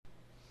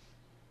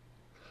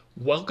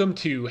Welcome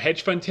to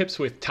Hedge Fund Tips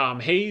with Tom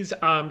Hayes.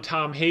 I'm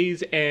Tom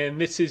Hayes, and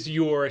this is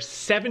your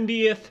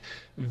 70th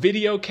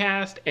video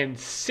cast and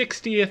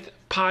 60th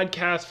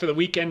podcast for the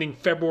week ending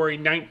February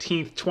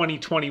 19th,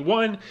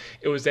 2021.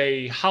 It was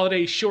a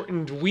holiday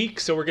shortened week,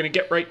 so we're going to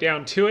get right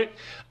down to it.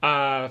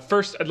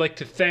 First, I'd like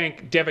to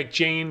thank Devik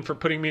Jain for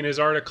putting me in his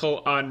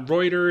article on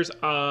Reuters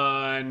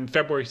on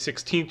February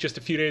 16th, just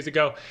a few days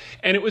ago.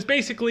 And it was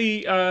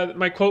basically,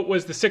 my quote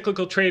was, "The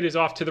cyclical trade is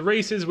off to the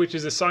races," which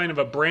is a sign of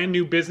a brand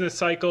new business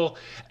cycle,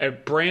 a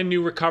brand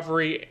new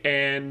recovery,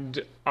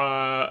 and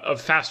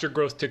of faster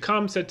growth to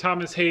come, said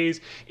Thomas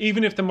Hayes.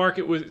 Even if the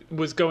market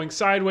was going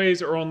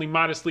sideways or only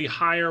modestly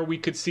higher, we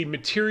could see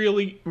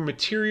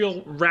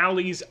material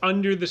rallies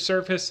under the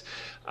surface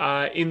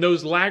in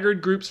those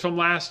laggard groups from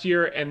last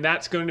year, and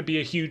that's going to be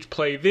a huge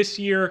play this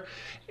year.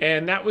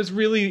 And that was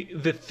really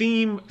the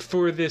theme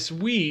for this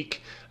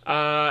week.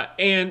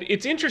 And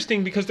it's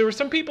interesting because there were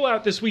some people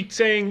out this week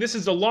saying this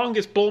is the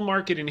longest bull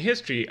market in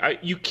history.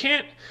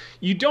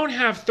 You don't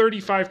have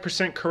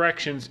 35%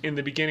 corrections in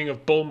the beginning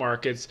of bull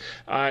markets,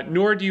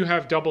 nor do you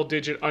have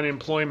double-digit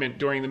unemployment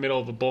during the middle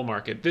of a bull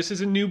market. This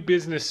is a new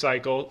business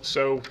cycle,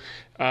 so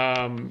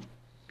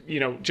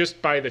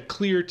just by the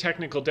clear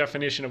technical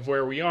definition of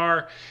where we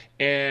are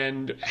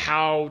and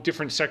how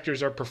different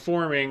sectors are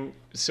performing.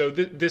 So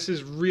this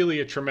is really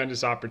a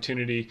tremendous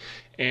opportunity.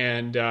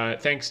 And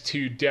thanks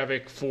to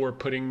Devik for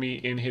putting me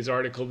in his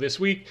article this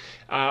week.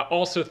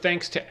 Also,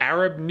 thanks to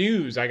Arab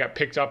News, I got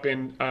picked up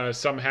in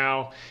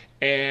somehow.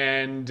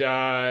 And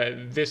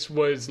this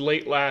was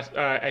late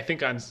I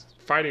think on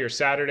Friday or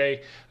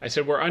Saturday. I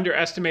said, we're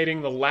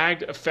underestimating the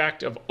lagged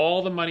effect of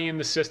all the money in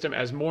the system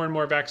as more and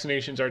more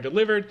vaccinations are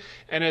delivered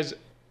and as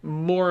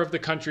more of the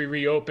country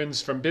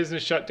reopens from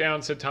business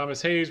shutdown, said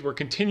Thomas Hayes. We're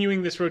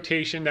continuing this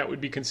rotation that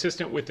would be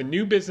consistent with the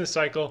new business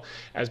cycle.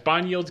 As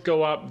bond yields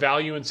go up,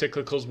 value and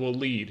cyclicals will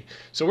lead.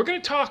 So we're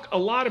going to talk a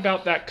lot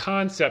about that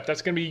concept.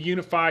 That's going to be a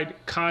unified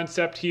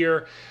concept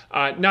here.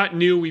 Not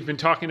new. We've been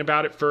talking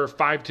about it for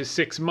 5 to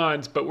 6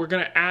 months, but we're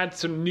going to add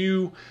some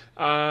new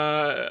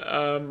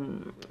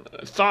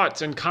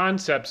thoughts and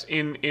concepts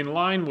in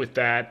line with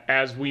that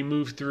as we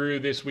move through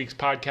this week's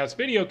podcast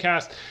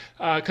videocast,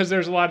 because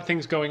there's a lot of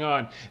things going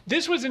on.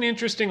 This was an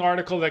interesting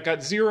article that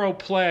got zero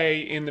play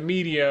in the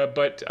media,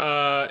 but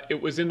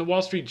it was in the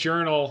Wall Street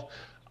Journal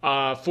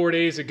 4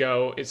 days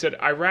ago. It said,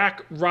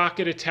 Iraq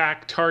rocket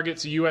attack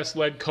targets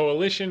U.S.-led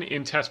coalition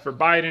in test for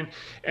Biden,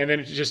 and then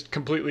it just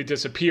completely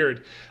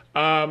disappeared.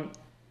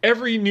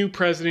 Every new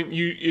president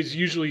is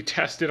usually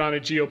tested on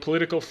a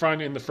geopolitical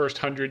front in the first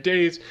 100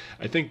 days.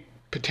 I think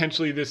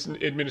potentially this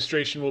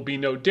administration will be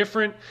no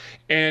different.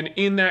 And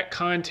in that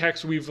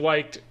context, we've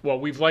liked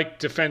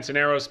defense and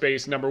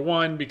aerospace, number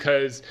one,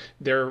 because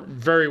they're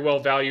very well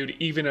valued,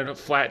 even in a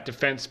flat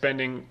defense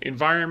spending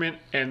environment.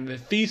 And the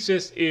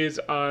thesis is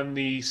on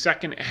the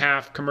second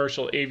half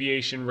commercial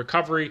aviation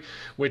recovery,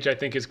 which I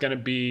think is going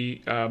to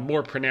be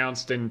more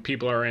pronounced than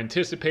people are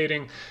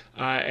anticipating.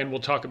 And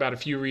we'll talk about a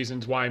few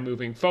reasons why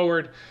moving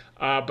forward.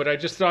 But I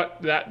just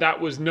thought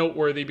that was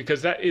noteworthy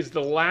because that is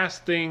the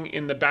last thing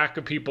in the back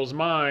of people's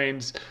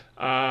minds,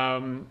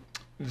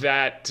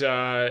 that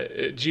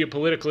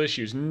geopolitical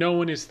issues. No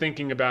one is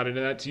thinking about it,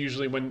 and that's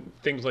usually when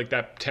things like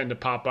that tend to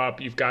pop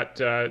up. You've got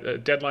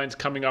deadlines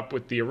coming up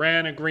with the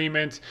Iran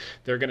agreement.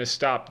 They're going to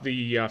stop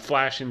the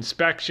flash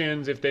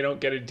inspections if they don't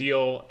get a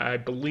deal. I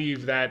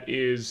believe that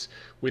is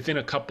within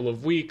a couple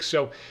of weeks.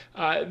 So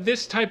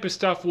this type of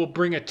stuff will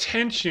bring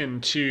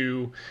attention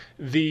to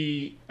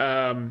the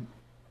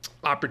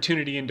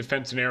opportunity in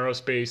defense and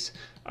aerospace,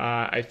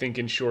 I think,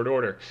 in short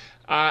order.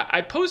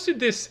 I posted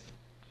this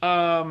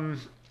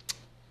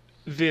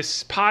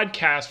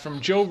podcast from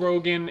Joe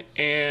Rogan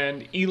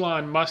and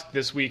Elon Musk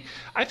this week.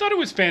 I thought it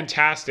was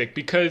fantastic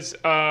because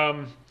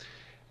I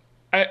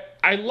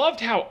loved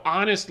how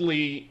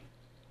honestly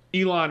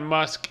Elon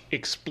Musk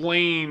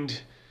explained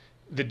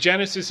the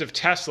genesis of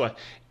Tesla.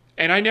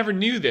 And I never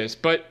knew this,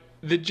 but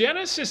the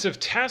genesis of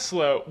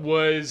Tesla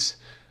was,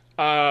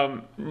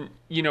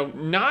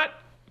 not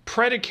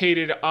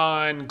predicated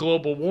on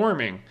global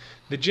warming.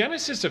 The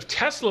genesis of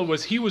Tesla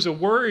was he was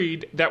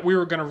worried that we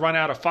were going to run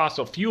out of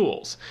fossil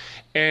fuels.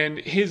 And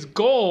his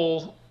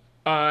goal,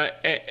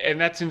 and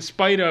that's in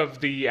spite of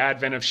the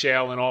advent of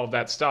shale and all of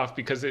that stuff,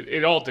 because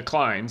it all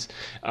declines.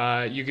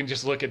 You can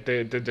just look at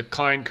the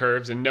decline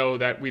curves and know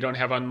that we don't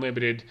have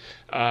unlimited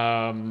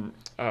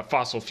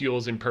fossil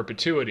fuels in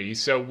perpetuity.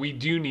 So we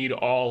do need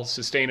all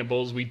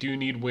sustainables. We do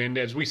need wind,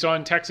 as we saw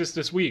in Texas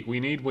this week.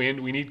 We need wind.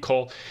 We need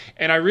coal.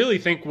 And I really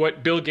think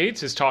what Bill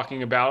Gates is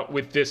talking about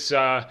with this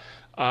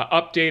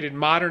updated,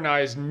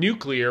 modernized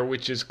nuclear,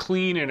 which is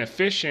clean and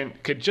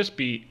efficient, could just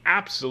be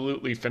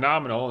absolutely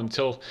phenomenal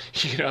until,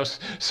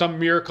 some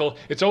miracle.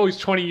 It's always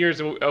 20 years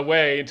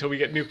away until we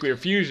get nuclear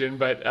fusion,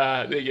 but,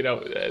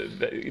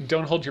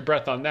 don't hold your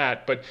breath on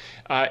that. But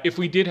if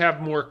we did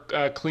have more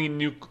clean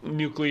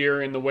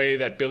nuclear in the way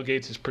that Bill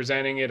Gates is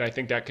presenting it, I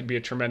think that could be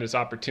a tremendous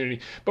opportunity.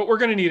 But we're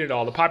going to need it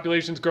all. The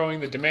population's growing,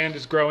 the demand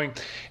is growing.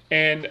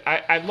 And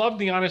I love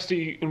the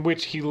honesty in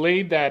which he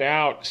laid that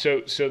out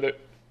so that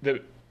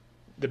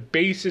the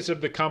basis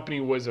of the company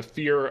was a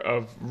fear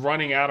of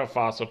running out of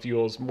fossil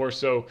fuels more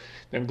so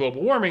than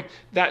global warming.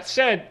 That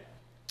said,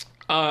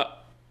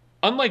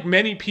 unlike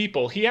many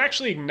people, he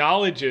actually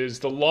acknowledges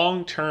the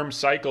long-term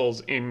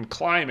cycles in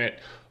climate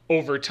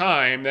over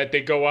time, that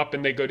they go up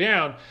and they go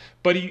down.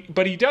 But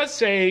he does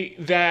say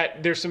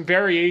that there's some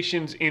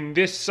variations in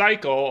this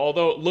cycle,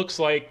 although it looks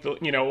like,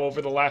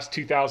 over the last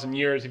 2,000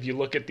 years, if you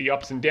look at the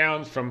ups and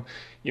downs from,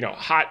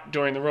 hot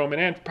during the Roman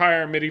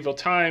Empire, medieval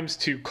times,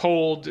 to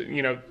cold,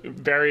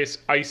 various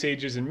ice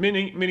ages and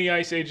mini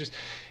ice ages.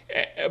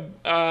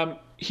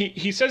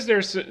 He says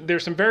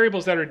there's some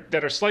variables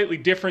that are slightly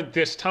different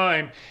this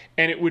time,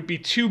 and it would be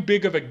too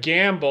big of a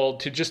gamble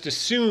to just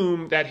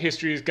assume that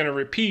history is going to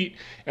repeat,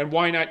 and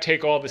why not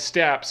take all the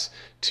steps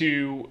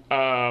to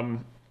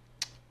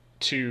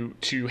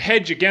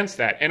hedge against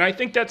that. And I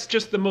think that's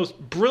just the most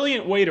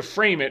brilliant way to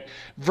frame it,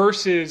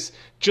 versus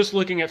just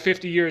looking at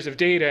 50 years of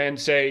data and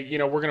say,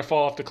 we're going to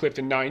fall off the cliff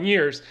in 9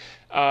 years.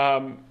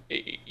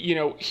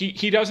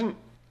 He doesn't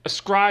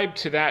ascribe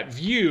to that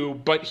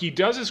view, but he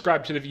does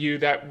ascribe to the view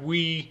that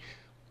we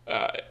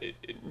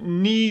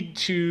need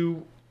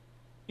to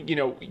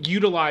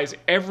utilize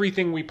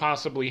everything we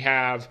possibly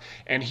have,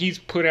 and he's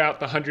put out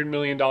the $100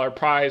 million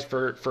prize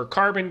for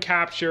carbon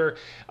capture,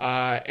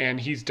 and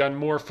he's done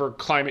more for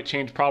climate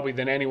change probably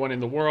than anyone in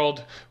the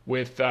world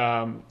with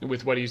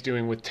what he's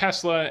doing with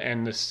Tesla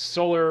and the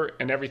solar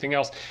and everything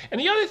else. And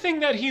the other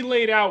thing that he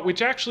laid out,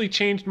 which actually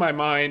changed my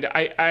mind,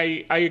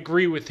 I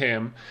agree with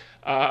him.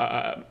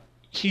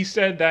 He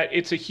said that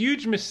it's a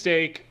huge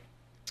mistake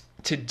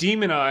to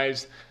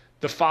demonize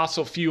the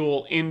fossil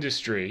fuel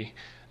industry,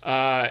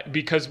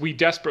 because we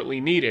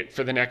desperately need it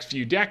for the next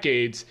few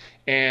decades,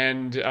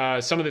 and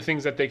some of the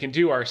things that they can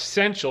do are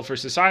essential for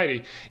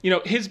society.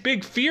 His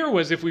big fear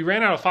was if we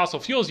ran out of fossil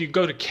fuels, you'd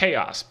go to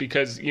chaos,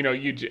 because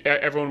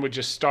everyone would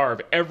just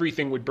starve,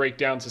 everything would break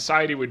down,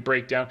 society would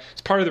break down.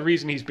 It's part of the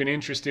reason he's been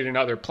interested in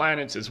other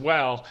planets as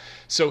well.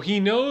 So he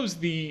knows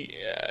the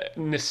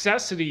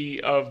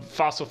necessity of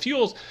fossil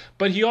fuels,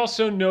 but he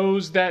also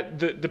knows that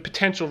the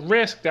potential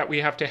risk that we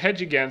have to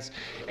hedge against.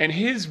 And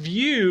his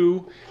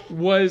view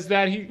was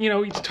that he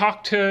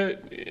talked to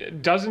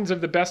dozens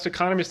of the best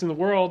economists in the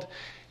world,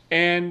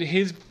 and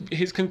his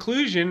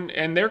conclusion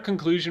and their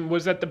conclusion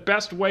was that the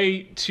best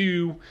way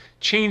to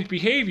change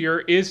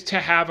behavior is to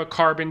have a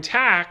carbon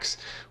tax,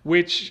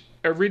 which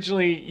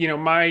originally,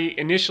 my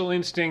initial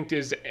instinct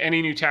is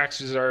any new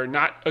taxes are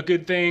not a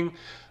good thing.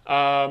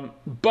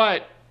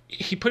 But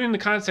he put in the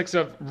context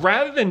of,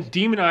 rather than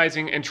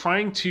demonizing and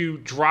trying to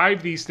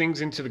drive these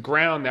things into the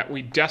ground that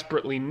we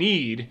desperately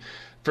need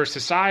for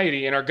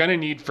society and are going to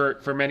need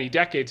for many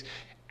decades,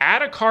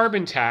 add a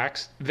carbon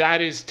tax that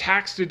is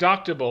tax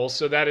deductible,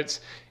 so that it's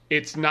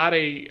not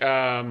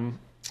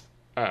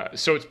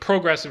so it's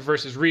progressive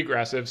versus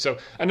regressive. So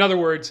in other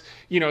words,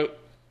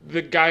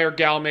 the guy or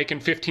gal making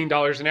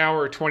 $15 an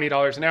hour or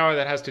 $20 an hour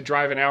that has to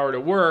drive an hour to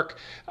work,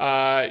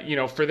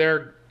 for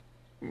their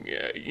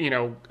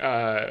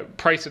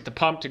price at the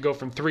pump to go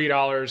from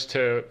 $3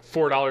 to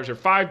 $4 or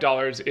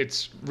 $5,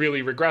 it's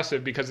really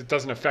regressive, because it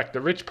doesn't affect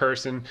the rich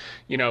person,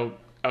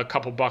 a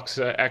couple bucks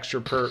extra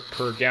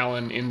per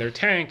gallon in their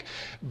tank.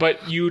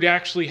 But you'd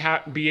actually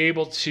be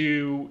able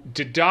to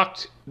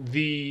deduct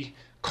the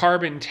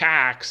carbon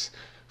tax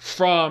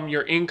from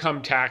your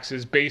income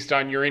taxes based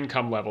on your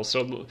income level.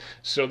 So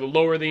the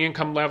lower the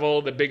income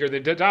level, the bigger the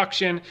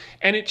deduction,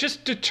 and it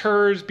just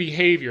deters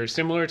behavior,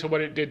 similar to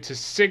what it did to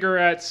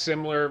cigarettes,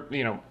 similar,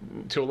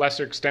 to a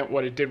lesser extent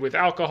what it did with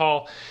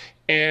alcohol.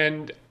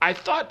 And I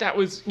thought that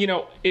was,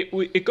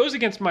 it goes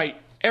against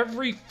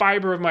every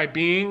fiber of my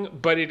being,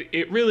 but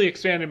it really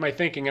expanded my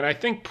thinking. And I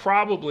think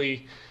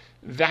probably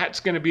that's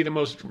going to be the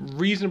most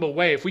reasonable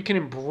way. If we can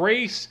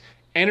embrace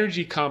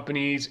energy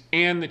companies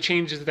and the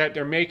changes that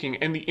they're making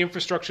and the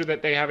infrastructure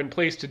that they have in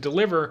place to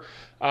deliver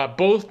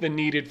both the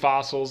needed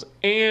fossils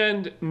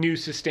and new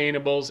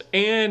sustainables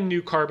and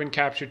new carbon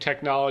capture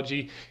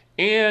technology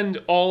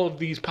and all of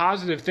these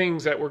positive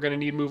things that we're going to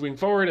need moving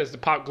forward as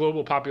the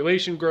global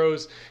population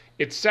grows,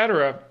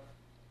 etc.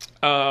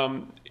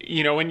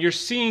 And you're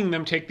seeing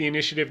them take the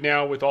initiative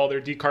now with all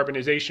their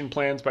decarbonization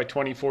plans by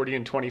 2040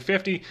 and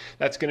 2050.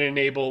 That's going to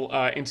enable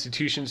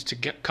institutions to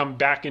come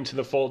back into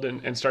the fold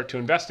and start to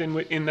invest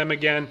in them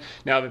again,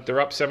 now that they're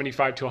up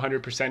 75 to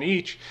 100%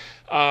 each.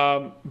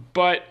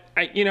 But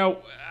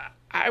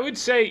I would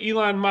say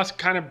Elon Musk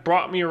kind of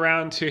brought me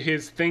around to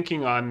his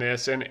thinking on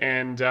this,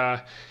 and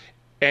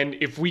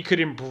if we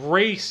could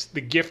embrace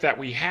the gift that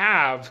we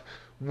have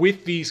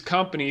with these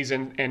companies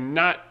and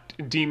not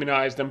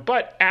demonize them,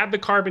 but add the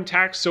carbon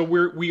tax, so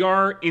we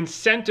are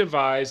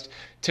incentivized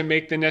to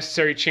make the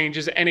necessary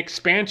changes, and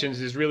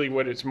expansions is really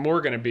what it's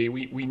more going to be.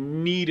 We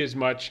need as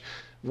much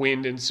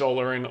wind and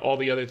solar and all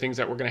the other things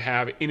that we're going to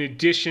have, in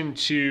addition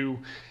to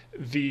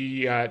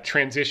the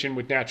transition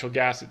with natural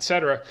gas,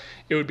 etc.,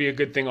 it would be a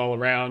good thing all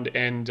around.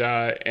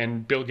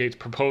 And Bill Gates'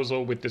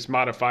 proposal with this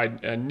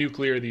modified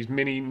nuclear, these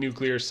mini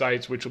nuclear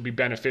sites, which will be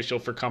beneficial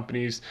for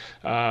companies,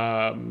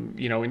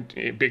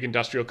 in big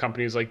industrial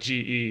companies like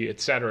GE,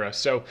 etc.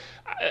 So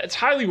it's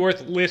highly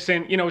worth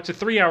listening. It's a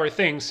 3-hour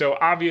thing, so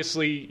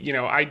obviously,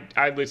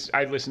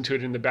 I listen to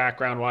it in the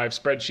background while I have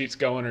spreadsheets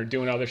going or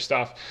doing other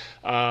stuff.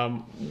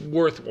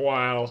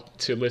 Worthwhile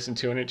to listen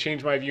to, and it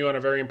changed my view on a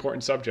very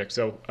important subject.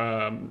 So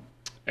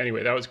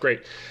anyway, that was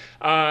great.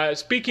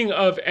 Speaking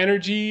of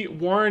energy,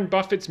 Warren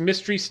Buffett's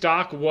mystery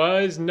stock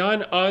was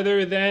none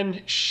other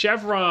than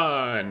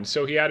Chevron.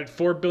 So he added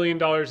 $4 billion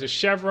to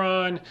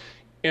Chevron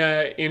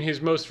in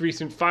his most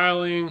recent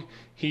filing.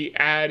 He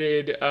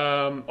added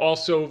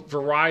also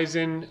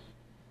Verizon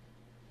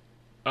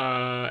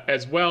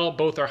as well.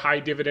 Both are high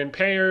dividend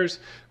payers.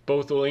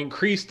 Both will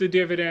increase the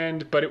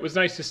dividend, but it was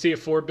nice to see a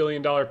 $4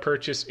 billion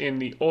purchase in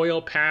the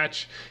oil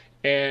patch,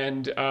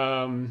 and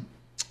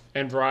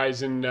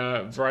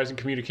Verizon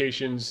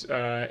Communications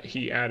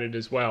he added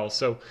as well.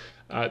 So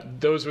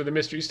those were the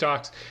mystery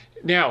stocks.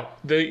 Now,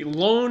 the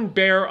lone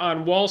bear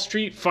on Wall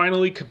Street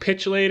finally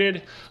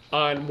capitulated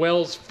on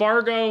Wells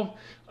Fargo.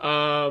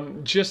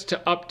 Just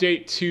to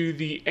update to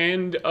the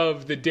end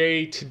of the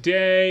day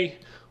today,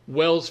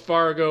 Wells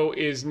Fargo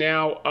is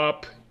now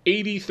up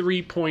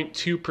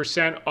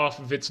 83.2% off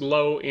of its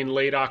low in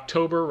late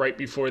October, right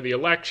before the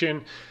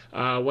election,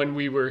 when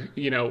we were,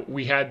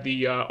 we had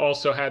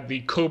also had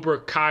the Cobra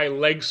Kai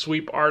leg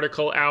sweep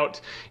article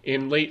out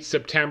in late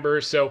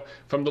September. So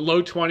from the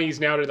low 20s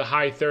now to the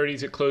high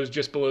 30s, it closed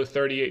just below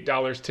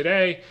 $38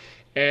 today.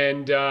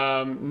 And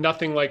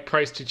nothing like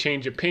price to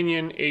change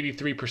opinion,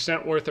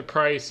 83% worth of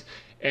price.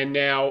 And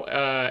now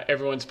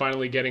everyone's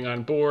finally getting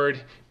on board,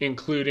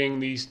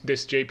 including this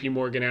JP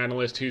Morgan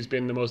analyst who's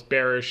been the most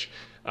bearish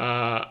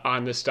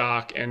on the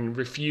stock and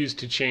refused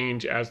to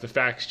change as the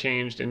facts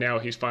changed. And now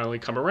he's finally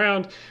come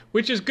around,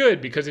 which is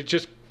good because it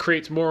just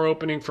creates more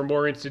opening for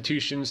more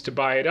institutions to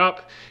buy it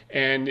up.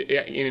 And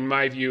in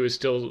my view, is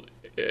still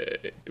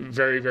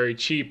very, very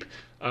cheap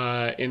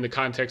in the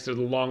context of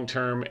the long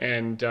term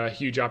and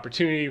huge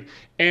opportunity.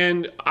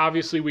 And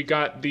obviously, we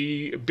got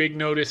the big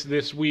notice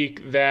this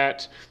week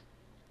that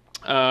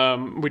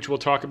which we'll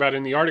talk about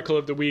in the article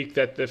of the week,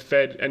 that the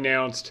Fed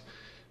announced,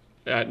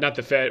 not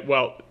the Fed,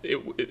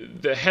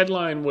 the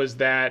headline was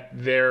that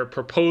their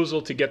proposal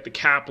to get the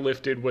cap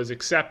lifted was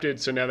accepted,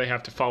 so now they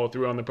have to follow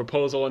through on the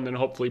proposal, and then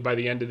hopefully by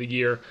the end of the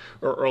year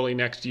or early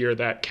next year,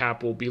 that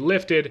cap will be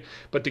lifted.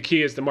 But the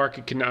key is the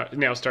market can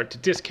now start to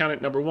discount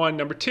it, number one.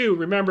 Number two,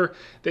 remember,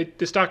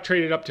 the stock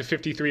traded up to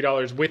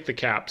 $53 with the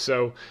cap,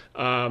 so,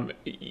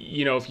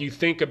 if you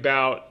think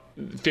about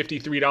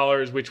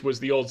 $53, which was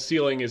the old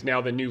ceiling, is now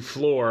the new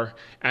floor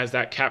as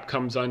that cap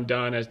comes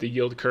undone, as the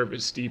yield curve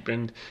is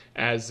steepened,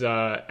 as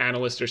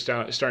analysts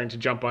are starting to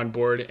jump on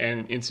board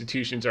and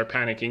institutions are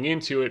panicking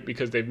into it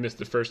because they've missed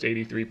the first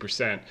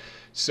 83%.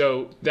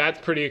 So that's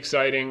pretty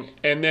exciting.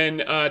 And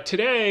then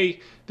today,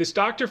 this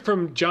doctor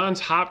from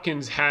Johns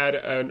Hopkins had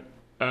an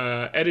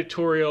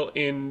editorial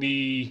in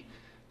the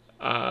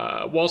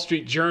Wall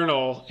Street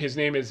Journal. His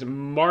name is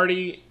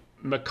Marty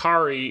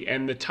Makary,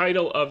 and the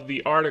title of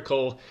the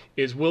article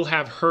is "We'll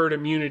Have Herd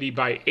Immunity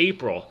by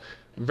April."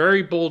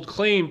 Very bold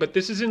claim, but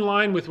this is in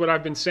line with what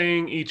I've been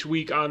saying each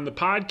week on the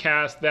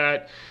podcast,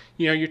 that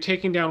you're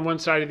taking down one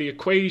side of the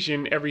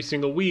equation every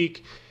single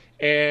week.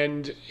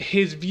 And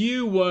his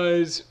view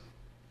was,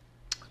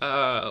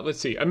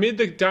 amid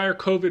the dire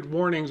COVID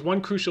warnings,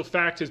 one crucial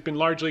fact has been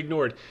largely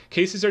ignored.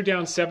 Cases are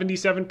down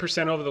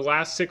 77% over the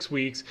last 6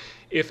 weeks.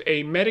 If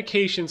a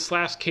medication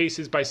slashed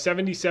cases by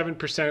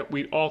 77%,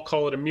 we'd all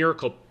call it a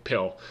miracle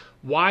pill.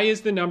 Why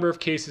is the number of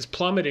cases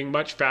plummeting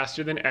much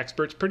faster than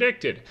experts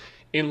predicted?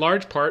 In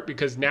large part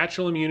because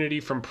natural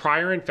immunity from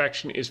prior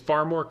infection is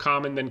far more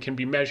common than can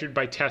be measured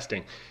by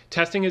testing.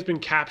 Testing has been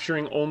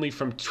capturing only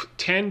from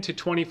 10 to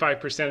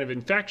 25% of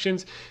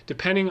infections,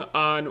 depending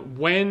on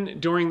when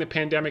during the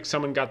pandemic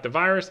someone got the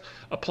virus.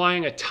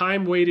 Applying a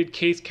time-weighted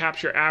case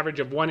capture average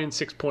of 1 in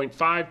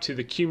 6.5 to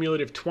the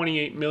cumulative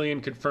 28 million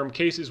confirmed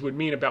cases would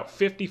mean about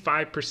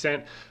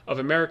 55% of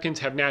Americans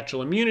have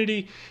natural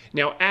immunity.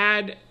 Now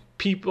add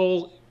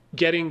people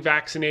getting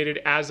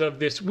vaccinated. As of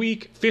this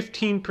week,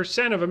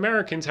 15% of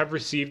Americans have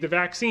received the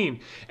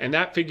vaccine, and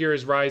that figure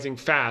is rising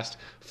fast.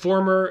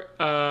 Former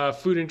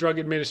Food and Drug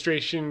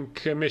Administration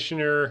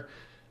Commissioner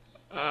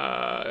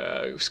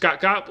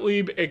Scott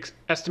Gottlieb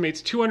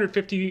estimates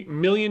 250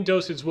 million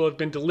doses will have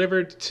been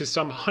delivered to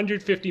some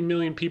 150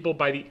 million people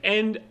by the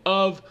end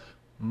of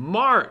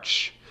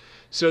March.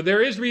 So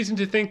there is reason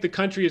to think the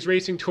country is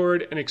racing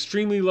toward an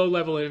extremely low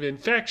level of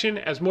infection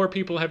as more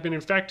people have been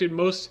infected,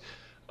 most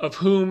of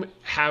whom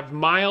have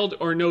mild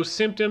or no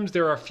symptoms.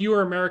 There are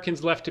fewer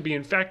Americans left to be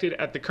infected.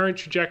 At the current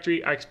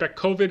trajectory, I expect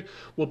COVID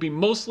will be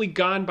mostly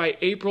gone by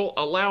April,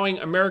 allowing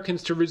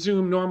Americans to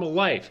resume normal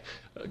life.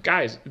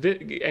 Guys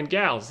and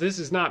gals, this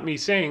is not me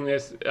saying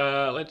this.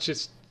 Let's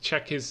just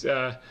check his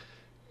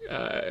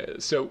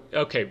Dr.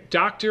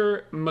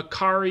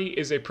 Makary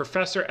is a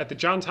professor at the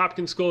Johns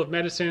Hopkins School of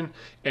Medicine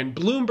and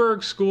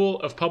Bloomberg School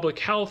of Public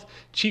Health,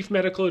 chief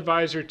medical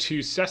advisor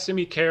to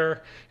Sesame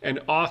Care, and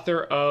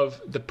author of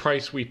The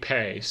Price We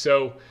Pay.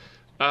 So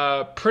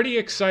pretty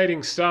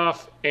exciting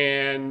stuff,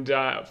 and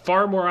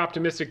far more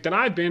optimistic than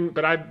I've been,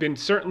 but I've been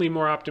certainly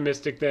more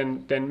optimistic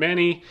than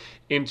many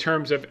in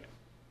terms of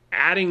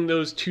adding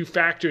those two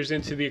factors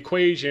into the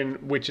equation,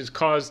 which has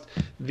caused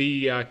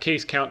the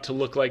case count to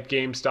look like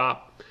GameStop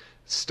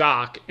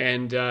stock.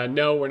 And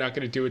no, we're not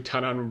going to do a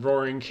ton on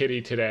Roaring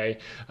Kitty today.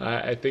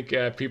 I think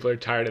people are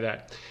tired of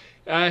that.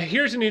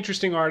 Here's an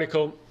interesting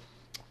article.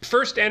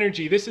 First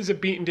Energy, this is a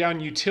beaten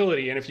down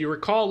utility. And if you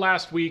recall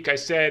last week, I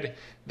said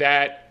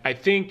that I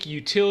think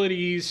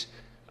utilities,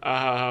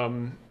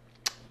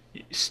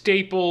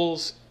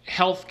 staples,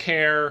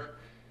 healthcare,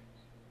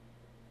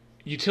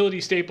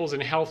 utility staples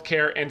and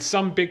healthcare, and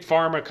some big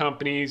pharma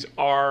companies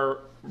are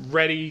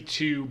ready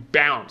to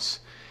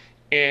bounce.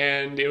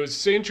 And it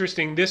was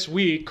interesting this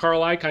week,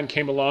 Carl Icahn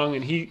came along,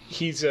 and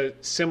he's a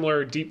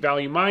similar deep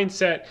value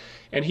mindset,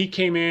 and he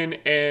came in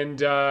and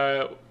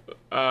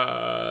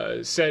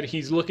said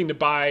he's looking to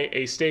buy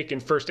a stake in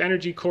First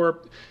Energy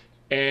Corp,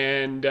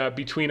 and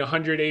between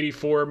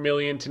 184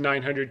 million to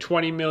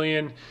 920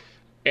 million,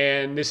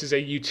 and this is a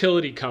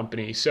utility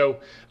company. So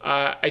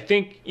I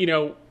think,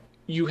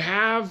 you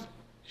have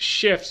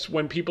shifts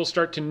when people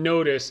start to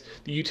notice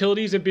the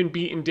utilities have been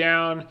beaten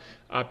down.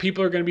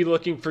 People are going to be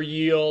looking for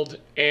yield,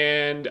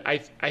 and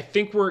I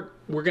think we're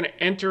going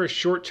to enter a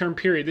short-term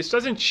period. This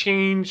doesn't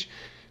change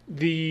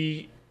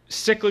the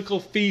cyclical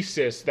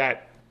thesis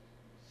that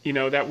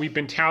that we've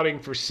been touting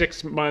for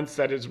 6 months,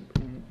 that has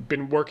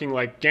been working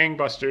like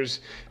gangbusters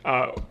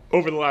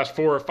over the last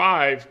 4 or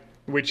 5,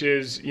 which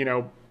is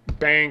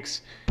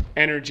banks,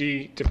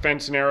 energy,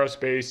 defense, and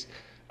aerospace.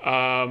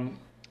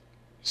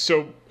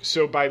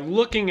 So by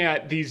looking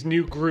at these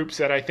new groups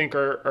that I think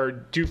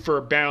are due for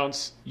a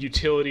bounce,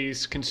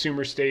 utilities,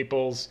 consumer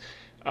staples,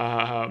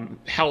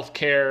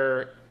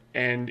 healthcare,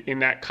 and in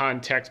that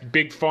context,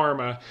 big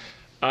pharma,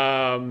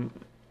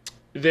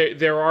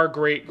 there are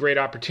great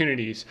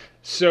opportunities.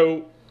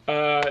 So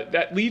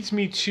that leads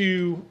me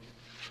to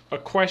a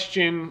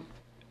question,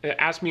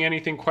 Ask Me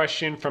Anything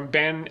question from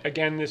Ben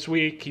again this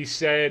week. He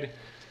said,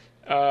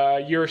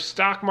 your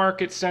stock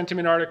market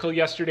sentiment article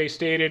yesterday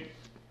stated,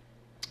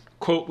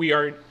 quote, we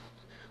are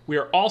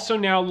also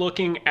now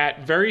looking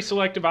at very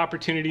selective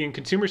opportunity in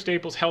consumer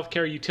staples,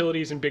 healthcare,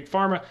 utilities, and big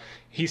pharma.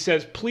 He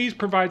says, please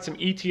provide some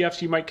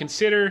ETFs you might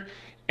consider,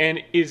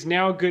 and is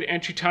now a good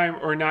entry time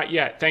or not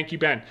yet? Thank you,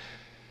 Ben.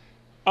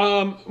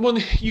 Well,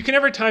 you can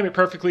never time it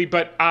perfectly,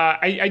 but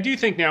I do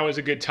think now is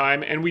a good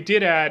time, and we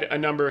did add a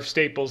number of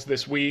staples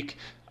this week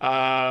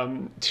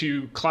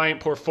to client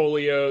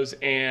portfolios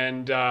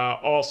and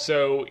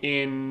also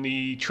in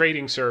the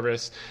trading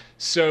service,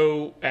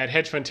 so at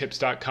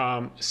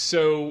hedgefundtips.com.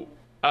 So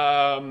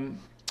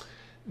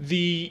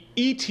the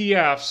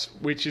ETFs,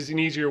 which is an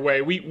easier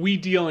way, we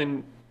deal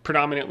in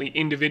predominantly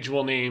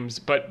individual names,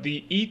 but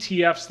the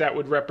ETFs that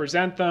would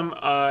represent them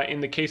in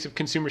the case of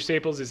consumer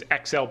staples is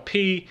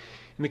XLP.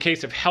 In the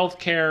case of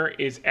healthcare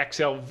is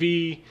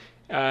XLV.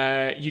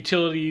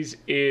 Utilities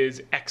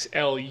is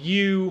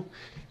XLU.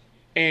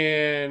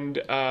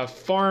 And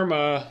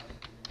pharma,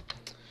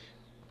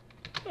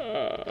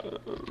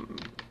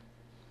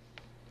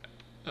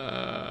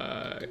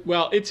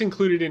 well, it's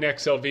included in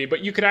XLV,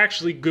 but you could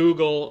actually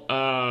Google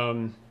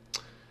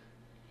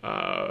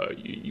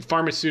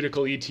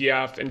pharmaceutical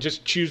ETF and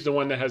just choose the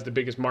one that has the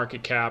biggest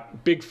market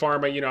cap. Big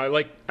pharma, I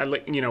like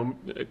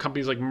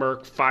companies like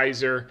Merck,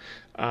 Pfizer,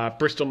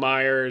 Bristol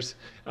Myers.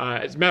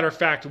 As a matter of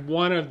fact,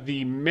 one of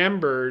the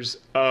members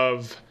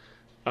of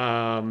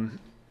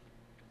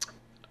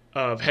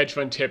Hedge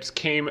Fund Tips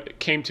came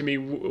to me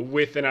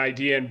with an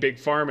idea in big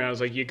pharma. I was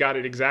like, you got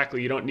it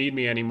exactly. You don't need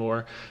me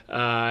anymore.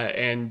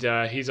 And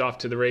he's off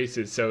to the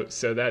races. So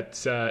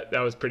that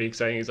was pretty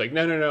exciting. He's like,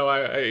 no,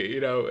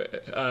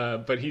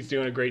 but he's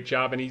doing a great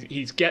job, and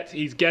he's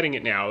getting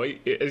it now.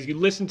 As you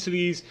listen to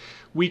these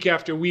week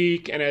after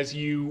week, and as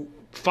you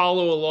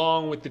follow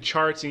along with the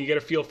charts, and you get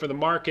a feel for the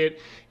market,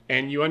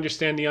 and you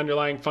understand the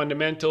underlying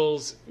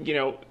fundamentals,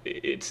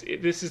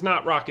 this is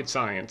not rocket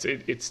science.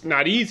 It's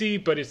not easy,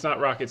 but it's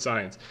not rocket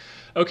science.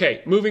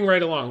 Okay, moving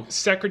right along.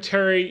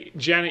 Secretary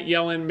Janet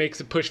Yellen makes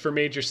a push for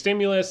major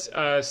stimulus,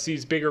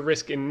 sees bigger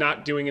risk in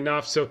not doing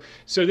enough. So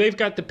they've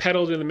got the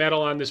pedal to the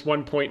metal on this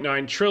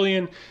 $1.9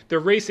 trillion. They're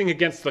racing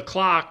against the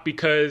clock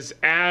because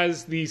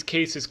as these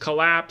cases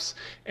collapse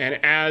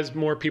and as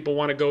more people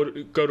want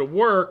to go to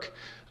work,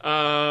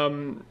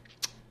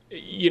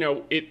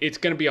 it's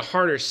going to be a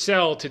harder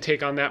sell to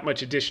take on that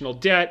much additional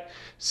debt.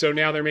 So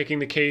now they're making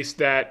the case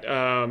that,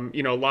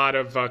 a lot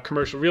of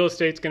commercial real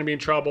estate is going to be in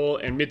trouble,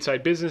 and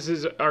mid-sized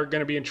businesses are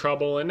going to be in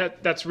trouble, and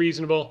that's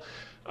reasonable.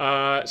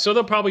 So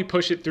they'll probably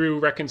push it through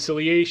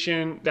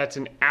reconciliation. That's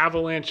an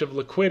avalanche of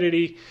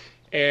liquidity,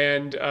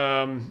 and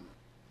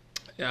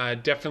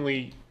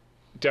definitely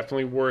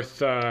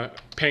worth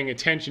paying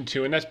attention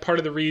to. And that's part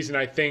of the reason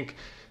I think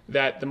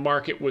that the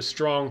market was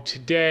strong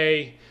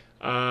today.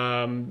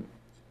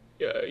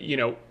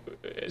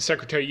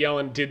 Secretary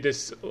Yellen did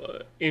this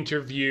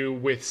interview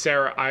with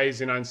Sarah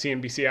Eisen on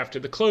CNBC after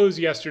the close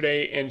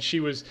yesterday, and she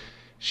was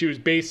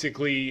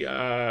basically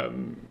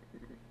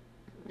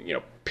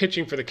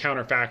pitching for the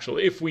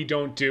counterfactual. If we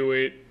don't do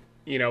it,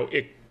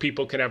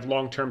 people can have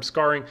long-term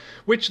scarring,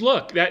 which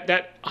look,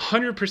 that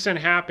 100%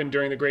 happened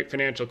during the great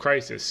financial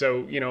crisis.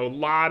 So, a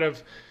lot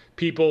of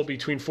people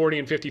between 40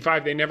 and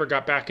 55, they never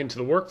got back into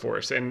the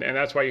workforce. And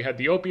that's why you had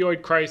the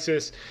opioid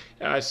crisis.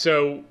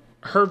 So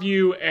her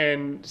view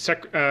and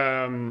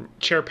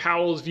Chair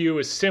Powell's view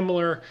is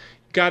similar.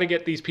 Got to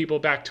get these people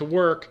back to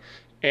work.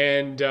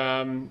 And,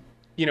 and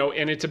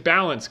it's a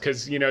balance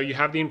because, you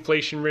have the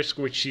inflation risk,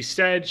 which she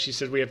said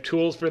we have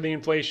tools for the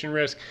inflation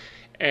risk.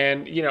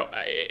 And,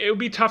 it would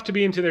be tough to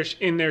be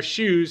in their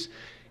shoes.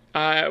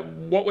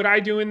 What would I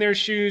do in their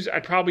shoes?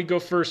 I'd probably go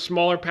for a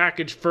smaller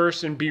package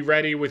first and be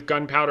ready with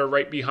gunpowder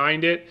right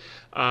behind it.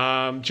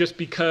 Just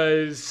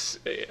because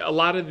a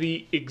lot of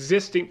the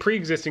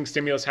pre-existing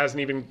stimulus hasn't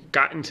even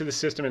gotten to the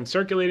system and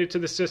circulated to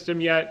the system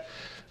yet.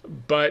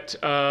 But,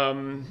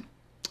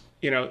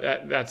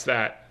 that's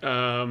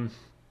that.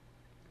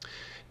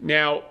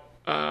 Now,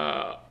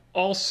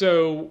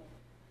 also,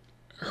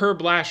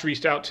 Herb Lash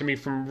reached out to me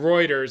from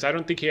Reuters. I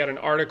don't think he had an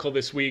article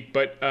this week,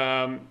 but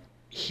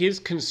his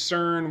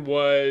concern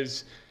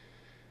was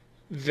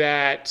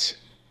that,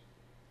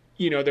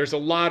 there's a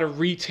lot of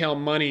retail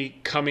money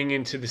coming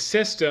into the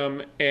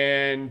system.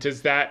 And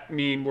does that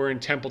mean we're in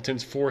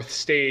Templeton's fourth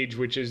stage,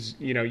 which is,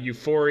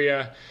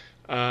 euphoria,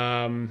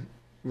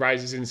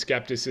 rises in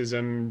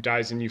skepticism,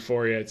 dies in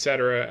euphoria, et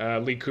cetera?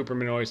 Lee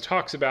Cooperman always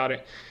talks about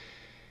it.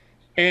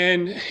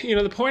 And,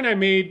 the point I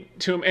made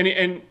to him,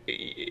 and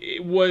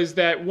it was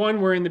that,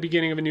 one, we're in the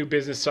beginning of a new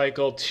business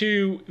cycle.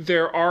 Two,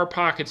 there are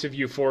pockets of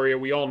euphoria.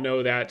 We all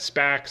know that.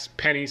 SPACs,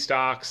 penny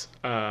stocks,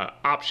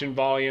 option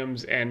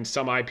volumes, and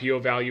some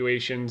IPO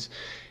valuations.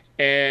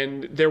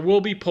 And there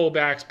will be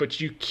pullbacks, but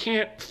you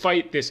can't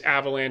fight this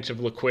avalanche of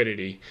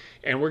liquidity.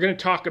 And we're going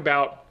to talk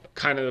about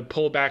kind of the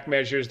pullback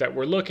measures that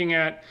we're looking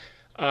at.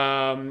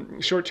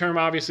 Short term,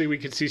 obviously, we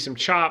could see some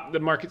chop. The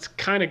market's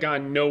kind of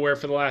gone nowhere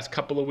for the last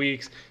couple of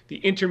weeks. The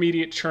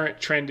intermediate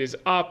trend is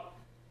up.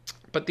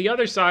 But the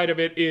other side of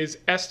it is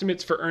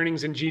estimates for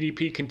earnings and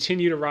GDP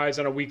continue to rise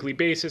on a weekly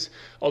basis.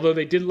 Although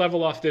they did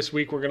level off this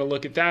week, we're going to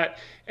look at that.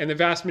 And the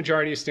vast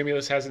majority of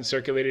stimulus hasn't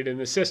circulated in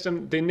the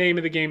system. The name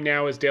of the game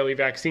now is daily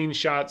vaccine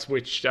shots,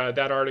 which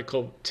that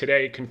article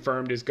today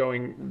confirmed is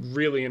going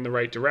really in the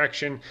right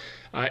direction.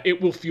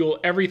 It will fuel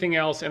everything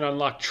else and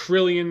unlock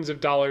trillions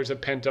of dollars of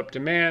pent-up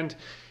demand.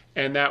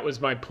 And that was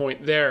my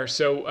point there.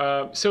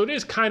 So it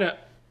is kind of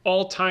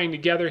all tying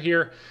together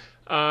here.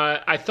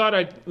 I thought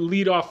I'd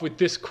lead off with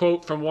this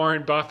quote from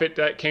Warren Buffett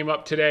that came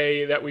up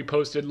today that we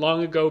posted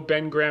long ago.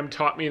 Ben Graham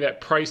taught me that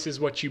price is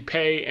what you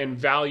pay and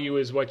value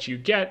is what you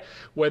get.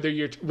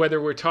 Whether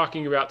we're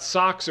talking about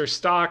socks or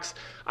stocks,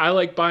 I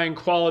like buying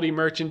quality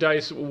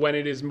merchandise when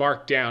it is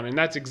marked down. And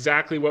that's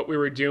exactly what we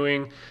were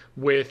doing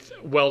with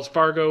Wells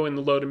Fargo in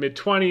the low to mid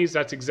 20s.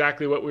 That's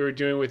exactly what we were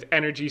doing with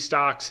energy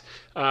stocks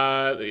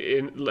last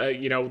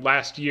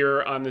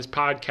year on this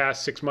podcast,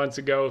 6 months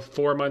ago,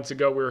 4 months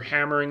ago. We were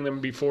hammering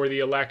them before the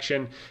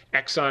election.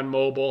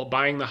 ExxonMobil,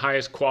 buying the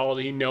highest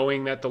quality,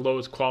 knowing that the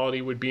lowest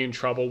quality would be in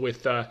trouble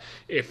with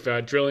if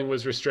drilling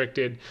was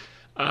restricted.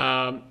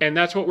 And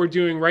that's what we're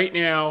doing right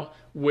now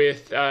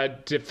with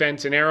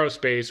defense and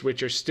aerospace,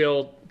 which are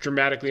still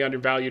dramatically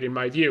undervalued in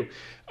my view.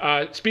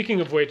 Speaking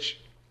of which,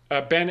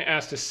 Ben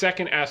asked a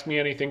second Ask Me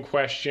Anything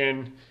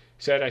question.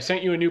 He said, I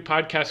sent you a new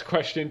podcast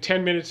question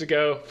 10 minutes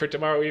ago for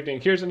tomorrow evening.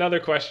 Here's another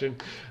question.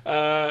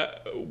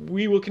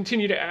 We will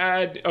continue to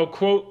add,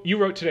 quote, you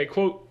wrote today,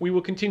 quote, we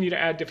will continue to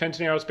add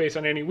defense and aerospace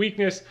on any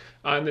weakness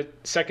on the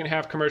second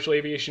half commercial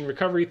aviation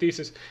recovery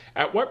thesis.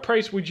 At what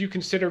price would you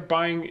consider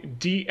buying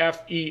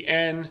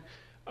DFEN?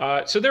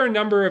 So there are a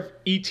number of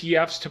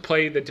ETFs to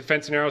play the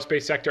defense and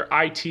aerospace sector.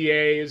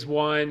 ITA is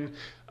one.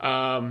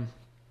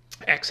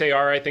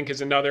 XAR, I think,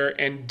 is another,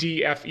 and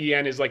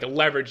DFEN is like a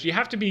leverage. You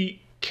have to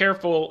be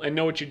careful and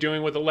know what you're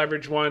doing with a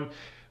leverage one.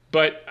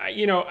 But,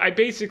 I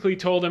basically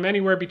told him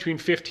anywhere between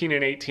 $15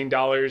 and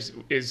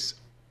 $18 is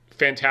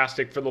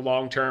fantastic for the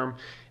long term.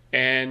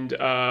 And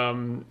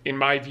in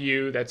my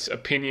view, that's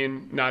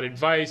opinion, not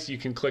advice. You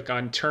can click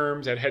on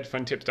terms at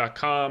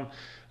hedgefundtips.com,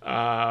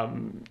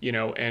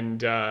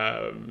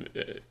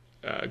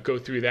 go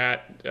through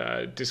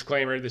that.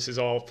 Disclaimer, this is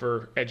all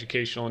for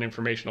educational and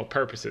informational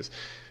purposes.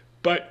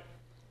 But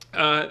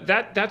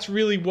that's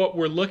really what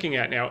we're looking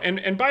at now.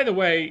 And by the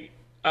way,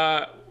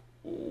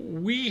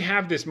 we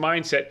have this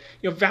mindset,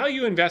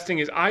 value investing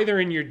is either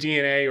in your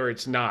DNA or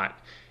it's not.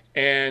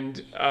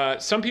 And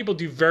some people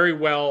do very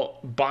well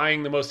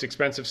buying the most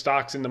expensive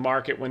stocks in the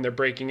market when they're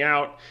breaking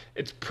out.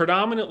 It's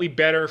predominantly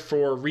better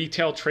for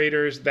retail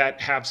traders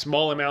that have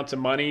small amounts of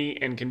money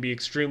and can be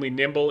extremely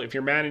nimble. If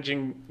you're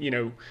managing,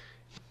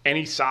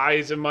 any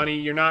size of money,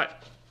 you're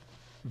not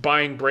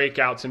buying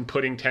breakouts and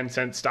putting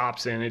 10-cent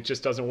stops in. It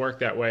just doesn't work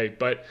that way.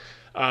 But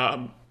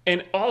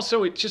And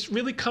also, it just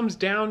really comes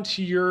down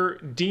to your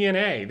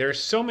DNA.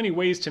 There's so many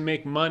ways to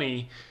make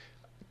money,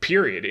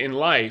 period, in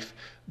life,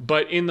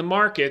 but in the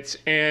markets.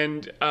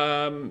 And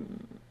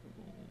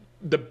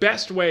the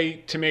best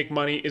way to make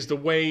money is the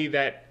way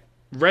that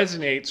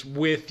resonates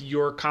with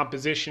your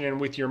composition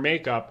and with your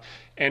makeup.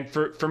 And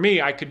for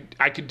me, I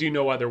could do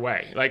no other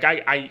way. Like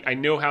I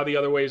know how the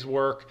other ways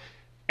work,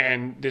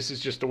 and this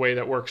is just the way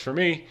that works for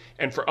me.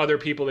 And for other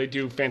people, they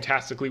do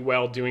fantastically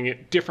well doing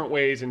it different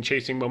ways and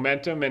chasing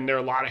momentum. And there are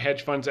a lot of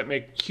hedge funds that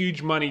make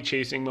huge money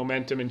chasing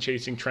momentum and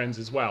chasing trends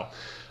as well.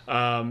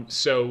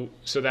 So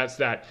that's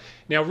that.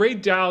 Now, Ray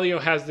Dalio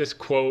has this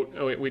quote,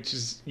 which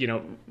is,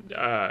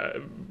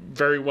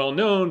 very well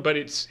known, but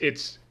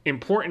it's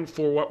important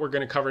for what we're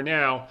going to cover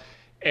now.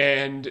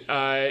 And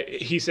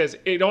he says,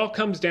 it all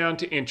comes down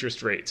to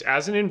interest rates.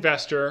 As an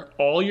investor,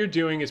 all you're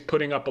doing is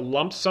putting up a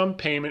lump sum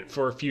payment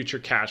for a future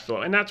cash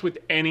flow. And that's with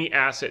any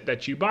asset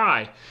that you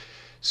buy.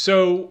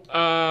 So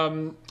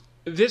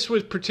this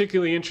was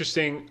particularly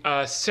interesting.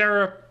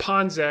 Sarah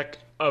Ponczek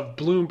of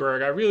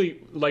Bloomberg. I really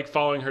like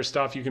following her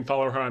stuff. You can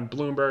follow her on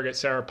Bloomberg at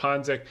Sarah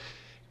Ponczek.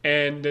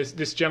 And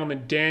this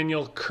gentleman,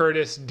 Daniel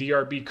Curtis,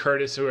 DRB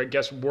Curtis, who I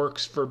guess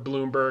works for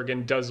Bloomberg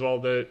and does all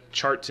the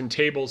charts and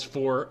tables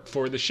for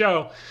the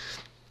show,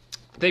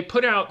 they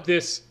put out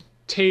this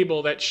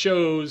table that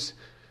shows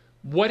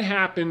what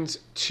happens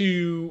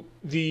to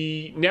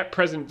the net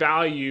present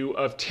value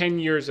of 10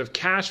 years of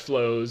cash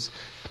flows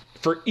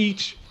for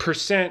each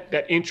percent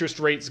that interest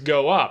rates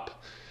go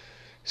up.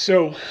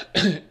 So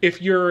if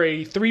you're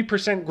a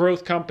 3%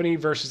 growth company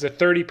versus a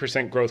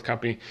 30% growth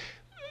company,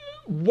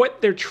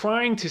 what they're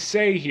trying to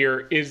say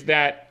here is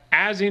that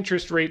as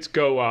interest rates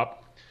go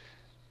up,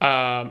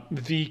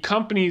 the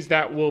companies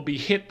that will be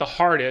hit the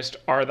hardest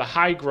are the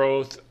high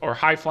growth or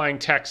high flying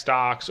tech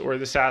stocks or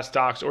the SaaS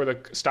stocks or the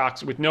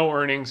stocks with no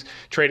earnings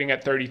trading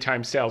at 30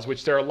 times sales,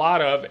 which there are a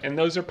lot of. And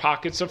those are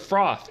pockets of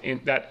froth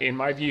in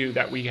my view,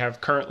 that we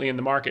have currently in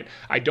the market.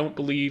 I don't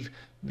believe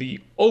the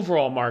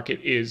overall market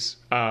is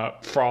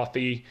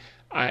frothy.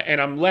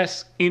 And I'm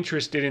less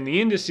interested in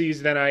the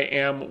indices than I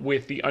am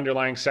with the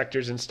underlying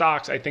sectors and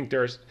stocks. I think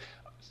there's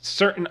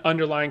certain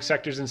underlying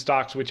sectors and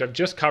stocks, which I've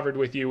just covered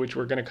with you, which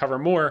we're going to cover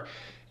more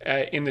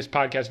in this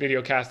podcast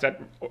video cast,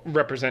 that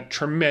represent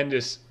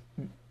tremendous,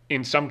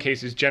 in some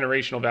cases,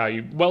 generational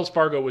value. Wells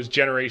Fargo was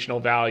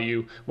generational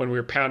value when we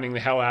were pounding the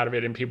hell out of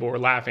it and people were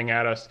laughing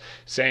at us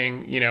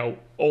saying,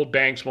 old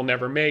banks will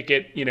never make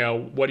it.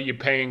 What are you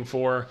paying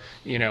for,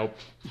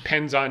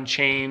 pens on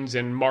chains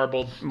and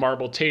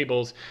marble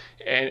tables?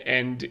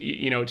 And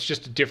it's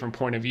just a different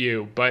point of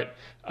view. But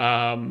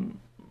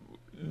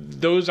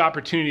those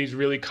opportunities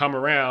really come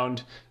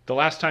around. The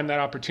last time that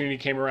opportunity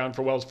came around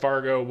for Wells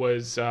Fargo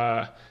was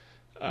the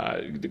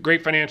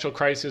Great Financial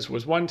Crisis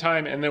was one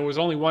time, and there was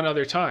only one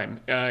other time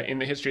in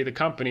the history of the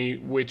company,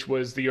 which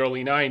was the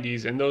early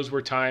 90s. And those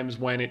were times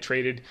when it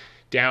traded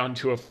down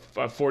to a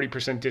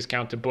 40%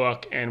 discount to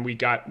book, and we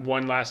got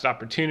one last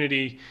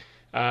opportunity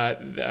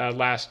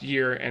last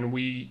year, and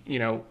we,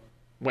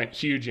 went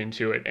huge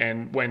into it.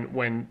 And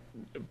when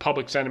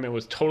public sentiment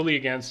was totally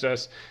against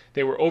us,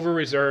 they were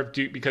over-reserved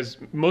because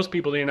most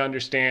people didn't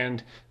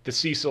understand the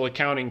CECL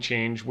accounting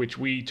change, which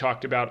we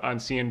talked about on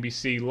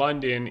CNBC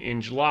London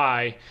in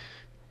July,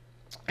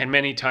 and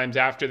many times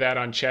after that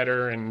on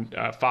Cheddar and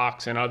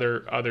Fox and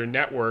other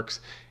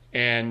networks.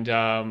 And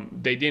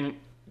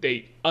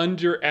they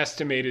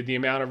underestimated the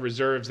amount of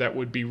reserves that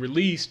would be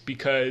released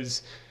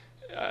because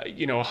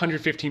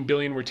 115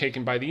 billion were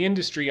taken by the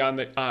industry on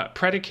the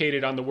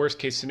predicated on the worst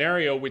case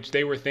scenario, which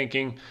they were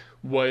thinking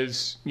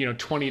was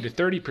 20 to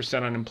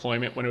 30%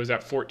 unemployment when it was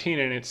at 14,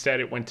 and instead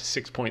it went to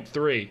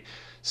 6.3.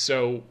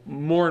 So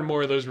more and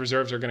more of those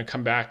reserves are going to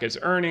come back as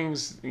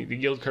earnings, the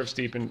yield curve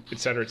steepen, et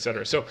cetera, et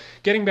cetera. So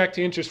getting back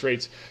to interest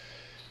rates.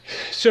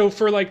 So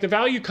for like the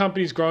value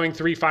companies growing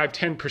 3, 5,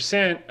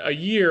 10% a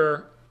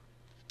year,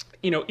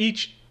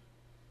 each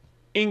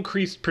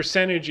increased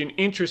percentage in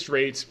interest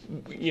rates,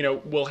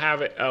 will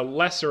have a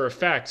lesser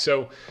effect.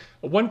 So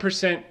a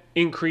 1%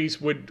 increase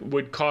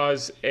would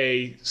cause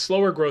a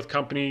slower growth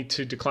company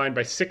to decline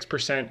by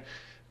 6%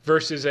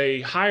 versus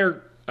a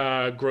higher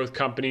growth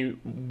company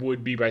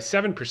would be by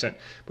 7%.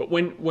 But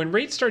when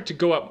rates start to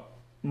go up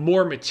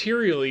more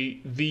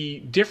materially, the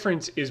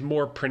difference is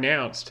more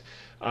pronounced.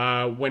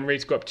 When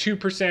rates go up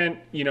 2%,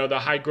 the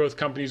high growth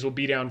companies will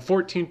be down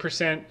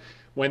 14%.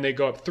 When they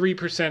go up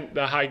 3%,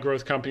 the high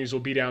growth companies will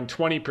be down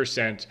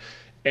 20%.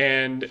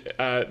 And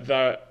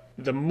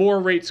the more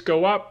rates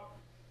go up,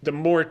 the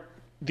more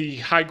the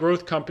high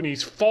growth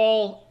companies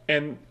fall,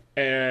 and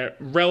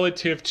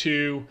relative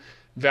to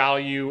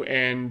value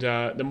and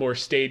the more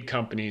staid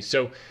companies.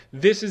 So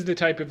this is the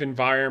type of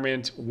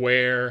environment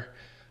where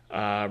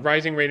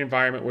rising rate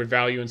environment where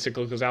value and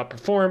cyclicals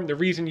outperform. The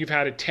reason you've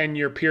had a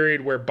 10-year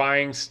period where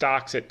buying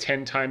stocks at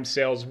 10 times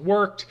sales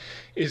worked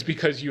is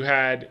because you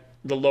had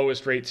the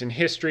lowest rates in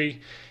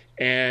history.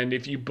 And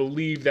if you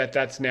believe that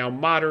that's now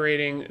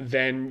moderating,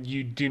 then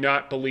you do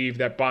not believe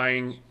that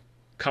buying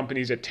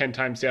companies at 10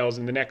 times sales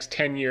in the next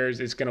 10 years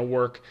is going to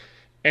work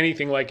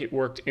anything like it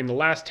worked in the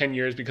last 10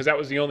 years, because that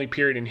was the only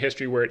period in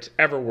history where it's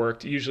ever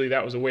worked. Usually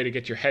that was a way to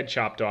get your head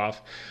chopped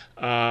off.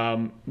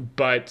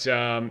 But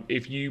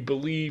if you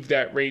believe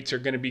that rates are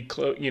going to be,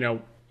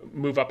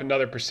 move up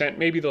another percent,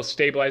 maybe they'll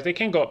stabilize. They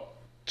can't go up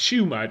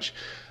too much.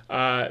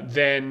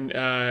 Then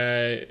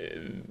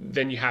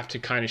you have to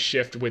kind of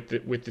shift with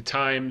the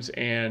times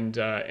and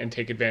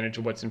take advantage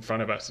of what's in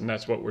front of us, and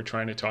that's what we're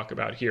trying to talk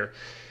about here.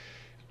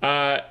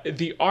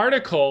 The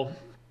article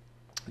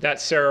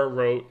that Sarah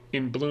wrote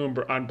on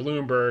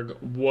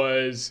Bloomberg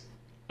was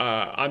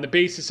on the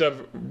basis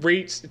of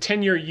rates.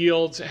 10-year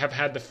yields have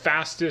had the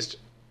fastest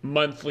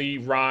monthly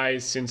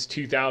rise since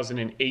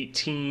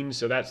 2018.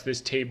 So that's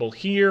this table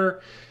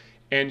here.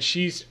 And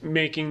she's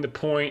making the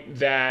point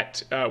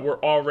that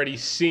we're already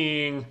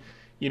seeing,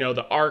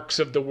 the ARKs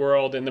of the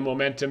world and the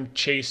momentum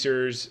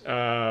chasers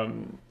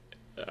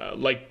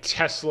like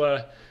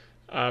Tesla,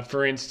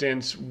 for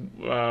instance,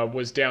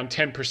 was down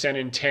 10%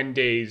 in 10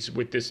 days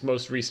with this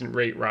most recent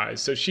rate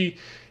rise. So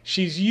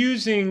she's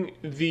using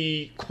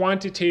the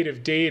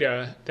quantitative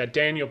data that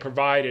Daniel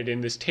provided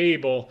in this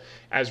table.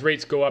 As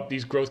rates go up,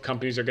 these growth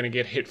companies are going to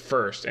get hit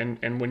first.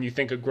 And when you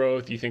think of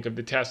growth, you think of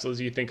the Teslas,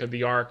 you think of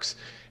the ARKs,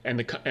 and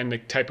the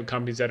type of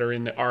companies that are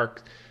in the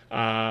ARK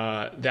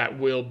that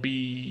will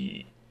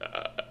be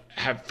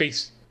have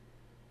faced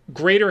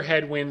greater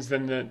headwinds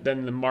than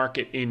the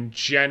market in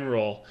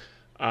general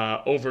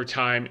over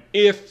time,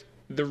 if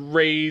the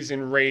raise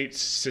in rates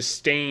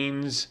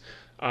sustains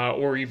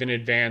or even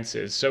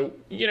advances. So,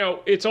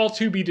 it's all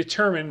to be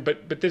determined,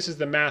 but this is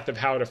the math of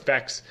how it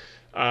affects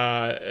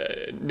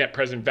net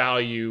present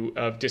value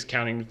of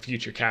discounting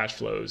future cash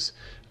flows.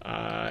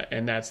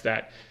 And that's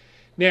that.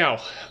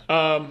 Now,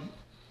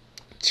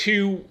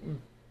 to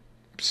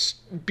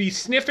be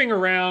sniffing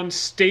around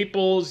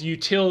staples,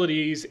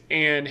 utilities,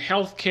 and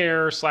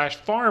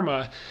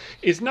healthcare/pharma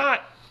is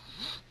not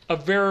a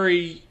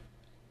very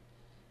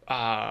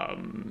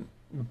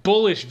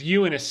bullish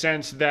view, in a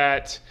sense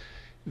that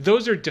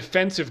those are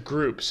defensive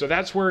groups. So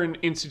that's where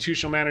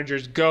institutional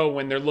managers go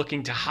when they're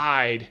looking to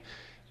hide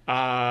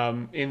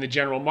in the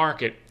general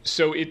market.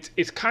 So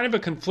it's kind of a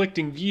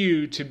conflicting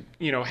view to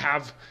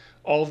have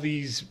all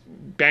these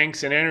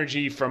banks and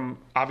energy from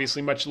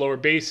obviously much lower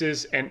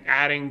bases and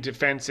adding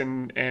defense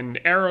and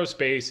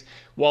aerospace,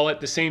 while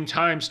at the same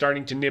time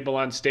starting to nibble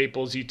on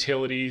staples,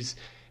 utilities,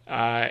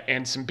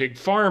 and some big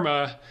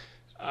pharma.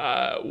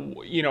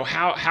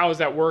 How is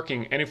that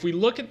working? And if we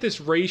look at this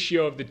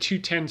ratio of the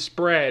 210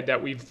 spread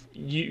that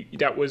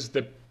was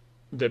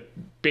the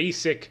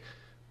basic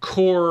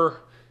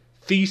core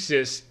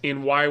thesis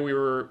in why we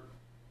were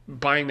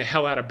buying the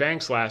hell out of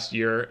banks last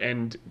year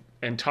and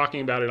talking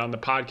about it on the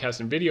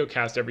podcast and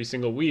videocast every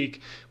single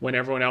week when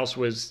everyone else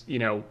was,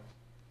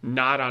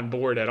 not on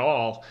board at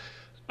all,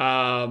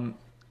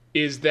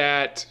 is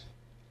that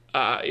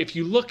if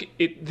you look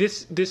at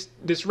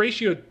this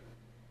ratio,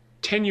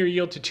 10-year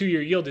yield to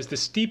 2-year yield, is the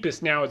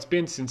steepest now it's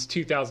been since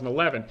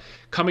 2011,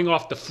 coming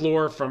off the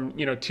floor from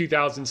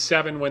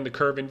 2007 when the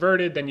curve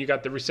inverted, then you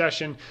got the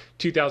recession,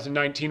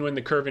 2019 when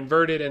the curve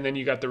inverted, and then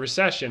you got the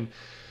recession.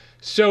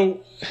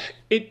 So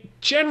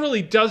it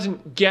generally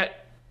doesn't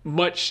get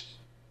much,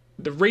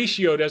 the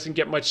ratio doesn't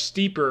get much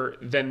steeper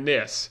than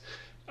this.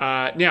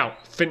 Now,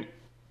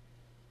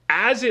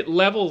 as it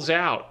levels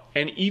out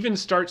and even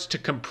starts to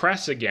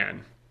compress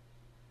again,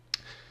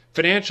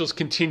 financials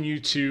continue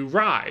to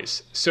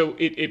rise. So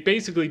it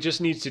basically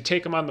just needs to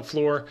take them on the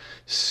floor,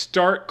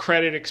 start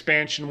credit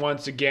expansion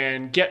once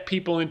again, get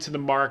people into the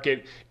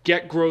market,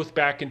 get growth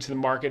back into the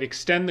market,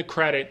 extend the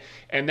credit,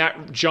 and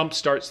that jump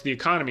starts the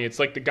economy. It's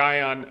like the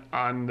guy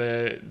on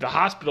the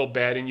hospital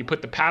bed and you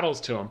put the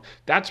paddles to him.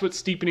 That's what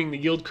steepening the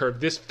yield curve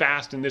this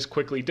fast and this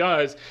quickly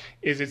does,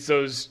 is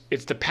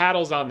it's the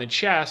paddles on the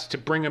chest to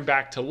bring them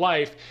back to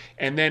life,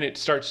 and then it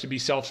starts to be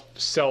self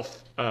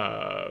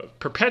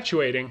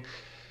perpetuating.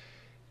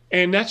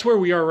 And that's where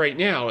we are right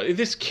now.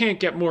 This can't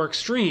get more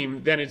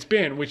extreme than it's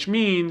been, which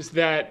means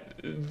that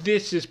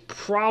this is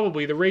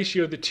probably, the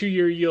ratio of the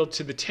 2-year yield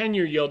to the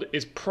 10-year yield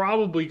is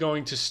probably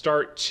going to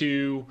start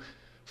to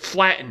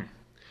flatten.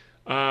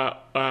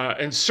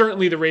 And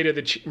certainly the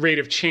rate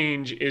of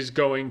change is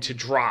going to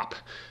drop.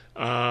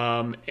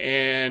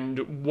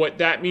 And what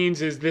that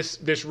means is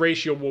this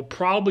ratio will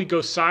probably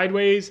go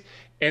sideways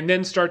and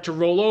then start to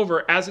roll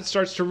over. As it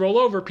starts to roll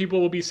over,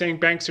 people will be saying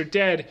banks are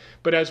dead.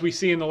 But as we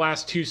see in the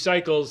last 2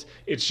 cycles,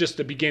 it's just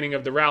the beginning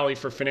of the rally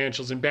for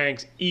financials and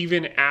banks,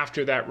 even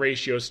after that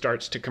ratio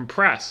starts to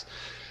compress.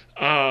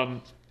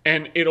 And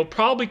it'll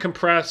probably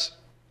compress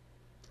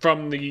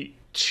from the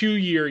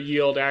 2-year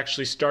yield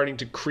actually starting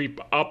to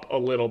creep up a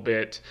little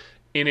bit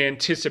in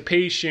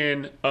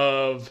anticipation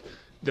of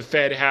the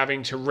Fed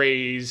having to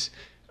raise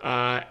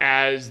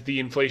as the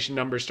inflation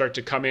numbers start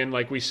to come in.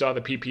 Like we saw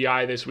the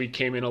PPI this week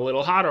came in a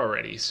little hot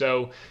already.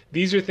 So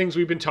these are things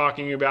we've been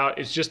talking about.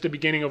 It's just the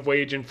beginning of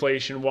wage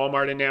inflation.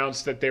 Walmart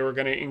announced that they were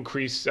going to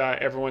increase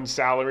everyone's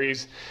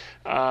salaries.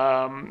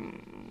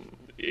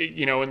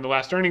 in the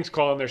last earnings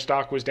call, and their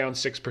stock was down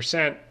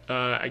 6%.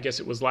 I guess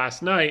it was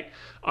last night,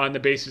 on the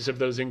basis of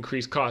those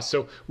increased costs.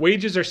 So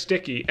wages are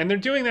sticky, and they're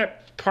doing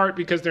that part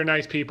because they're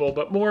nice people,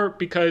 but more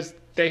because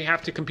they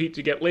have to compete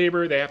to get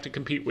labor. They have to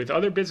compete with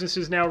other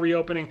businesses now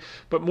reopening.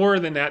 But more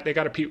than that, they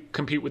got to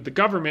compete with the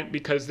government,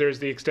 because there's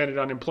the extended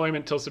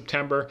unemployment till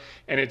September,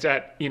 and it's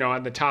at,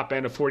 on the top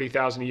end of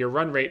 40,000 a year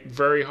run rate.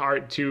 Very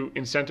hard to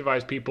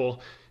incentivize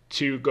people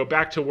to go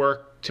back to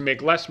work to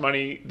make less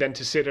money than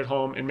to sit at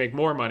home and make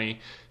more money.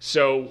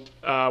 So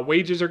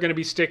wages are going to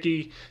be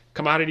sticky.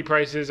 Commodity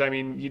prices,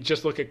 you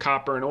just look at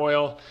copper and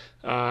oil.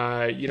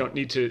 You don't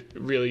need to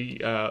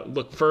really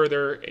look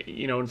further.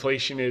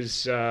 Inflation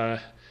is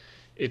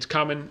it's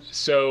coming.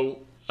 So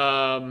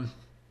that's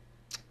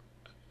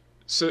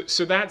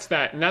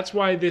that, and that's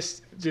why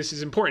this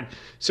is important.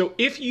 So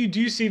if you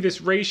do see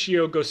this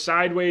ratio go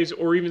sideways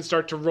or even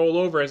start to roll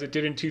over as it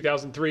did in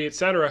 2003, et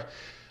cetera,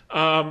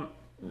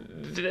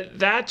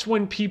 that's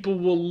when people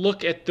will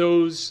look at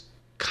those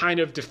kind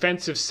of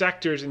defensive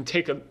sectors and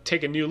take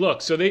a new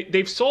look. So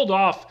they've sold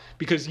off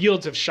because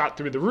yields have shot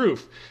through the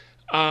roof.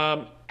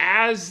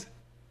 As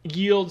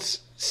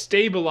yields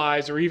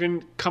stabilize or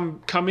even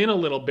come in a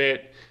little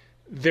bit,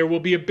 there will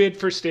be a bid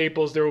for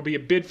staples, there will be a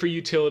bid for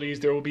utilities,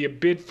 there will be a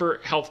bid for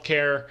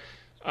healthcare,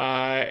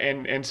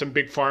 and some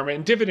big pharma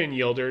and dividend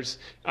yielders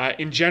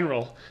in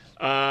general.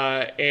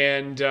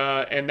 And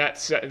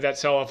that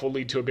sell-off will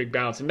lead to a big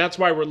bounce. And that's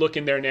why we're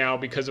looking there now,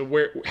 because of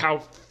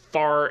how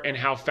far and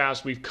how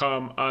fast we've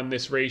come on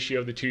this ratio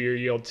of the 2-year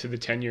yield to the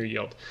 10-year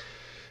yield.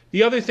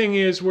 The other thing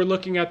is we're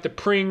looking at the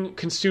Pring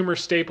consumer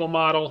staple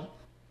model.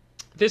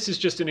 This is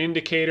just an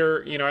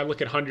indicator. I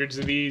look at hundreds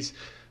of these,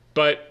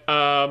 but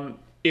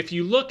if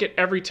you look at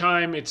every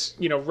time it's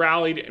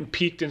rallied and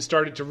peaked and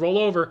started to roll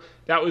over,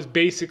 that was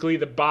basically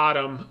the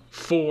bottom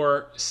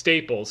for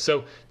staples.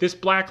 So this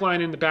black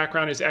line in the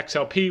background is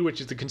XLP,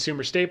 which is the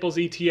consumer staples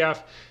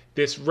ETF.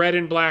 This red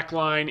and black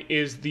line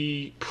is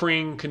the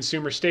Pring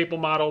consumer staple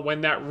model. When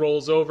that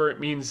rolls over,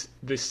 it means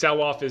the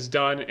sell-off is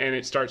done and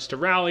it starts to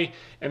rally.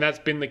 And that's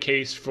been the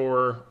case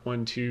for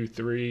 1, 2,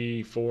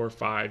 3, 4,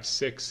 5,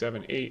 6,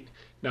 7, 8,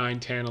 9,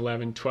 10,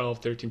 11, 12,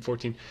 13,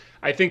 14.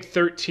 I think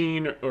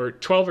 13 or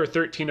 12 or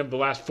 13 of the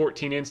last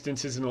 14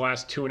 instances in the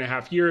last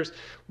 2.5 years,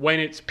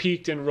 when it's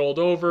peaked and rolled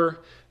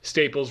over,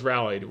 staples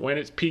rallied. When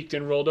it's peaked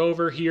and rolled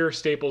over here,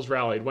 staples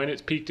rallied. When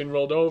it's peaked and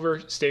rolled over,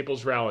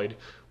 staples rallied.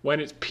 When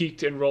it's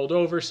peaked and rolled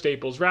over,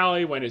 staples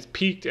rally. When it's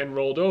peaked and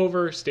rolled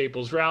over,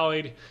 staples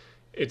rallied,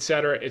 et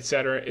cetera, et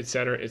cetera, et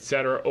cetera, et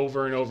cetera,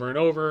 over and over and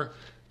over,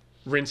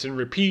 rinse and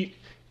repeat.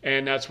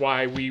 And that's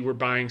why we were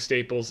buying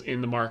staples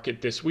in the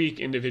market this week,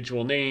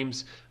 individual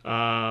names,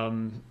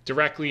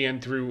 directly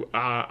and through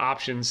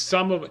options.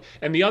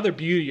 And the other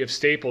beauty of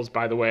staples,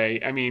 by the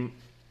way,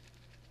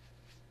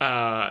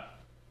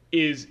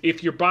 is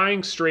if you're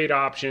buying straight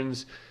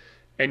options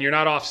and you're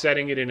not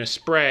offsetting it in a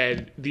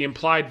spread, the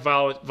implied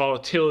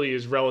volatility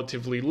is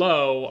relatively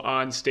low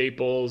on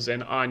staples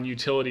and on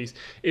utilities.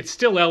 It's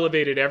still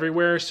elevated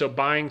everywhere, so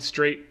buying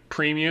straight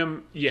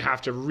premium, you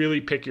have to really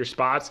pick your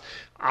spots.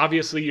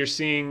 Obviously, you're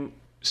seeing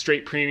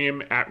straight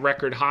premium at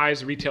record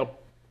highs. Retail,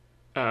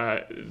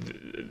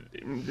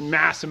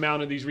 mass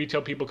amount of these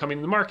retail people coming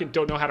to the market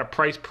don't know how to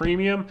price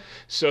premium,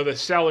 so the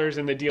sellers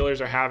and the dealers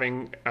are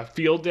having a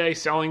field day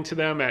selling to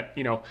them at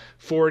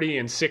 40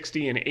 and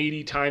 60 and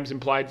 80 times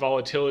implied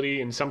volatility,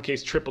 in some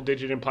case triple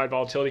digit implied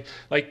volatility.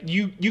 Like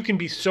you can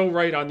be so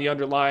right on the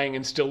underlying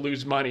and still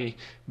lose money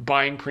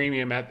buying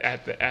premium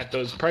at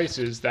those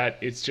prices that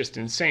it's just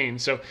insane.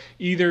 So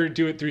either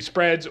do it through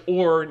spreads,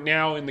 or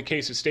now in the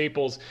case of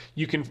staples,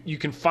 you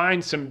can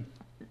find some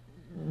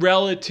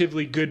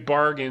relatively good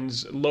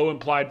bargains, low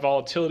implied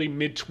volatility,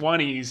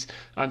 mid-20s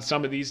on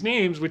some of these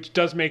names, which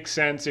does make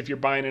sense if you're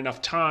buying enough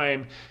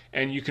time,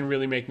 and you can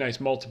really make nice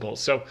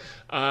multiples. So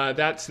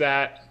that's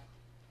that.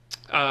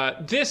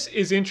 This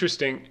is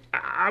interesting.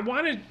 I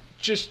want to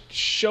just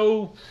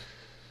show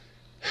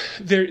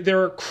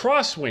there are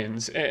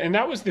crosswinds, and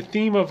that was the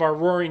theme of our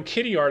Roaring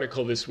Kitty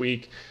article this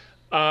week.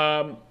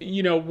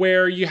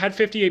 Where you had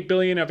 58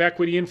 billion of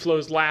equity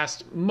inflows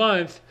last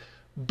month.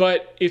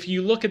 But if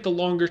you look at the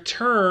longer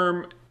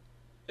term,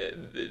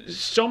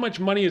 so much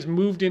money has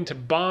moved into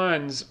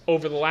bonds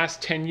over the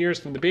last 10 years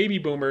from the baby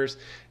boomers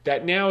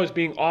that now is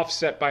being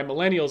offset by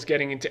millennials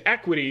getting into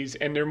equities,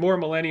 and there are more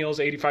millennials,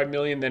 85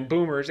 million, than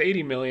boomers,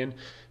 80 million.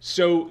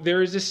 So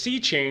there is a sea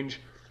change,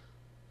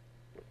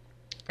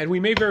 and we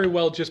may very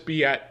well just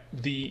be at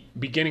the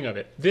beginning of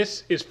it.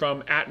 This is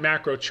from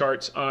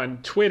 @MacroCharts on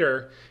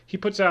Twitter. He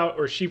puts out,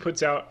 or she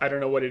puts out, I don't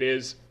know what it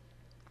is,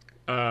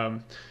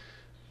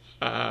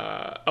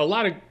 a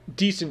lot of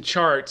decent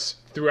charts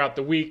throughout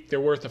the week.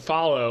 They're worth a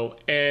follow.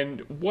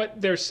 And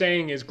what they're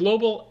saying is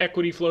global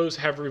equity flows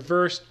have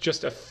reversed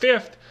just a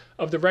fifth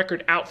of the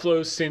record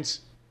outflows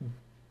since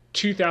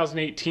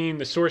 2018.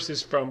 The source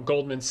is from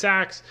Goldman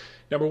Sachs.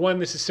 Number one,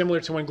 this is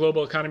similar to when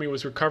global economy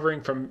was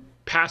recovering from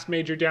past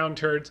major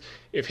downturns.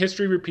 If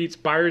history repeats,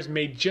 buyers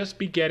may just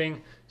be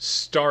getting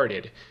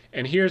started.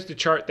 And here's the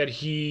chart that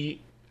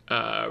he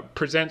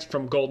presents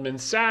from Goldman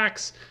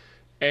Sachs.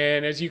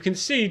 And as you can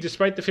see,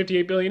 despite the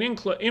 58 billion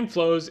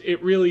inflows,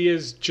 it really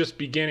is just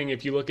beginning.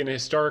 If you look in a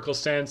historical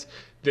sense,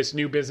 this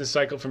new business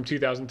cycle from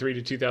 2003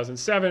 to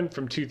 2007,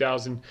 from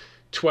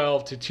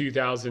 2012 to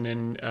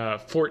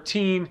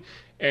 2014,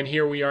 and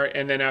here we are.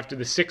 And then after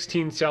the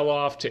 16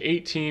 sell-off to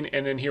 18,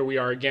 and then here we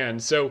are again.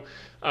 So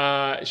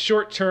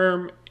short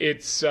term,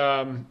 it's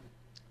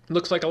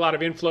looks like a lot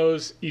of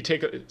inflows. You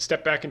take a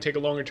step back and take a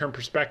longer term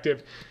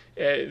perspective.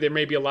 There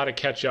may be a lot of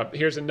catch up.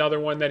 Here's another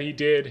one that he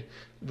did.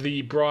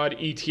 The broad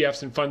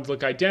ETFs and funds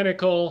look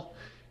identical,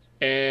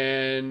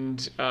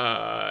 and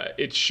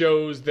it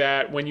shows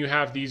that when you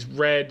have these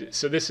red,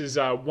 so this is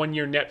 1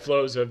 year net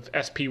flows of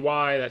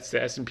SPY, that's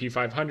the S&P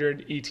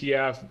 500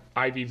 ETF,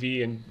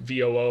 IVV, and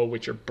VOO,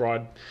 which are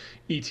broad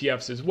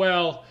ETFs as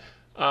well.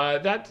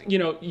 That,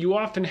 you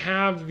often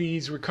have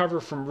these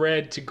recover from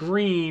red to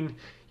green.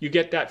 You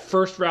get that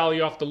first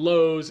rally off the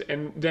lows,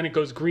 and then it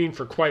goes green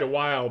for quite a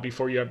while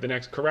before you have the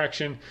next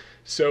correction.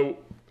 So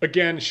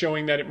again,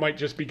 showing that it might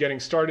just be getting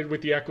started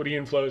with the equity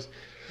inflows.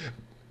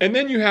 And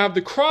then you have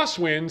the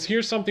crosswinds.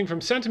 Here's something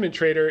from Sentiment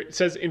Trader. It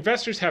says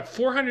investors have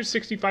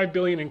 $465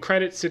 billion in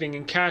credit sitting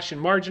in cash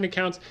and margin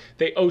accounts.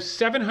 They owe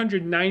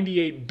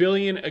 $798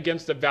 billion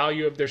against the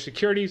value of their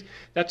securities.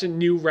 That's a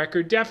new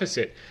record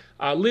deficit.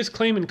 Liz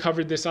Claman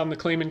covered this on the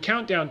Claman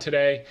Countdown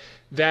today,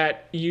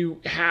 that you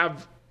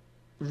have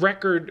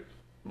record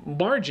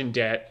margin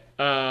debt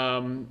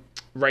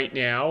right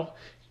now,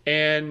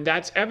 and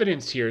that's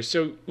evidenced here.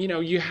 So,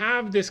 you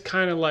have this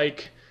kind of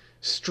like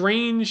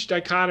strange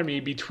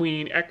dichotomy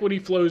between equity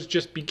flows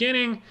just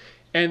beginning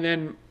and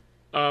then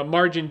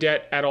margin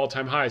debt at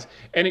all-time highs.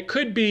 And it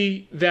could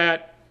be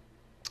that,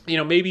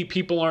 maybe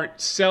people aren't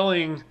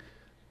selling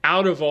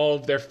out of all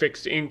of their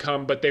fixed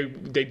income, but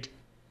they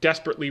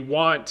desperately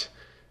want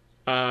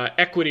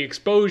equity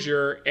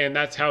exposure, and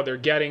that's how they're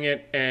getting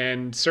it.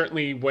 And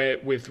certainly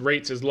with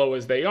rates as low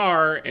as they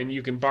are, and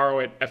you can borrow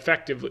it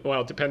effectively, well,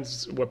 it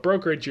depends what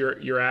brokerage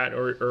you're at,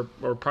 or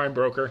prime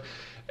broker,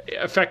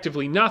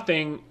 effectively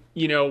nothing,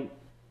 you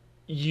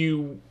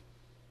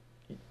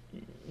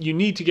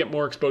need to get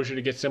more exposure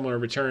to get similar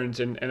returns,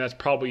 and that's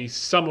probably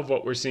some of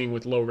what we're seeing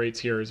with low rates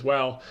here as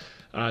well.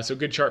 So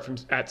good chart from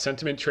at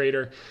Sentiment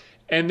Trader.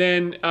 And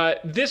then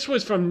this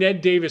was from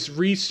Ned Davis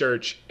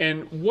Research,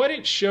 and what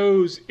it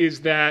shows is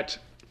that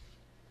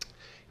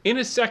in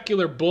a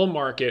secular bull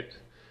market,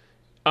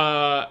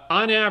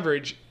 on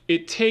average,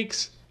 it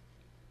takes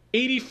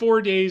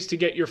 84 days to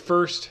get your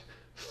first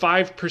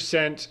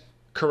 5%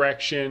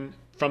 correction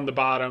from the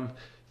bottom,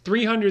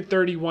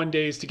 331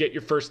 days to get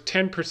your first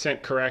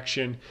 10%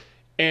 correction,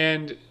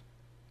 and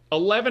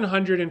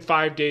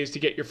 1,105 days to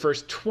get your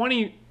first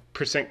 20%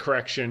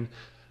 correction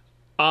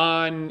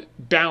on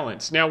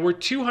balance. Now we're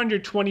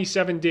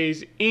 227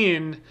 days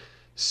in,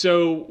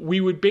 so we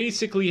would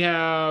basically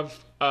have,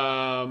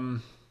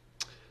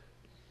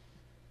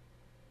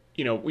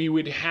 we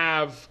would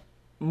have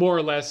more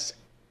or less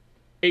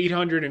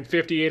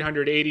 850,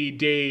 880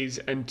 days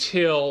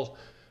until,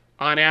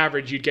 on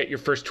average, you'd get your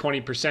first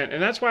 20%.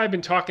 And that's why I've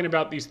been talking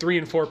about these 3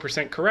 and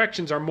 4%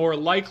 corrections are more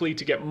likely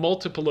to get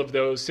multiple of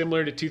those,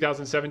 similar to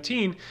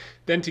 2017,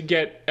 than to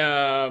get,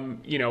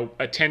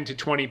 a 10 to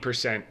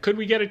 20%. Could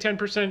we get a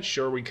 10%?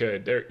 Sure, we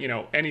could. There,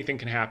 anything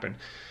can happen.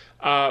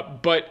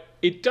 But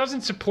it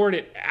doesn't support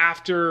it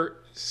after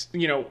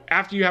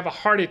you have a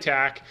heart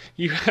attack.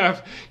 You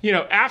have,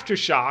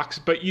 aftershocks,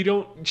 but you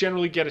don't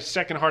generally get a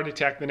second heart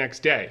attack the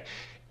next day.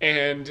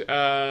 And,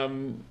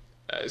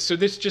 so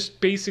this just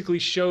basically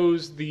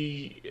shows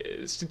the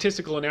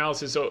statistical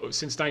analysis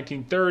since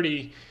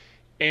 1930,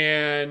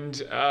 and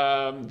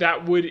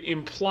that would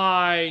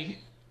imply,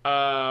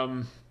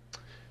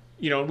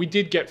 we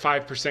did get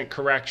 5%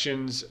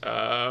 corrections.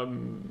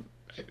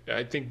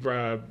 I think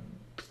right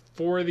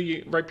before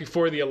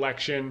the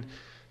election.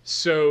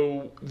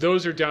 So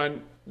those are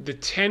done. The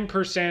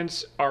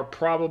 10% are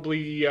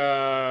probably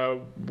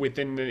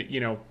within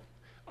the,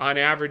 on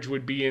average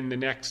would be in the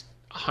next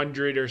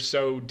 100 or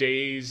so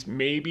days,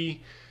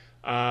 maybe.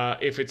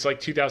 If it's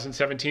like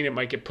 2017, it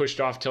might get pushed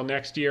off till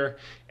next year.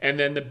 And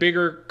then the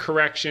bigger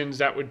corrections,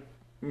 that would,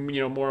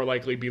 more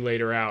likely be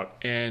later out.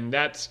 And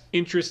that's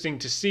interesting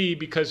to see,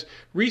 because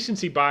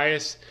recency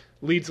bias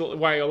leads,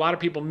 why a lot of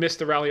people miss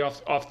the rally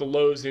off the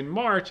lows in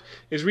March,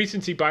 is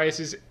recency bias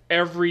is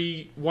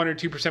every 1 or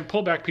 2%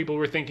 pullback, people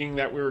were thinking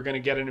that we were going to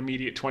get an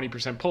immediate 20%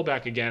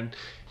 pullback again,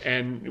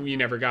 and we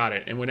never got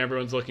it. And when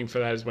everyone's looking for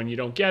that is when you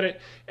don't get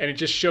it. And it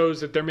just shows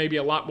that there may be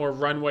a lot more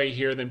runway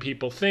here than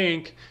people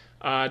think,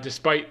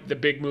 despite the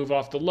big move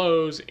off the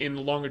lows. In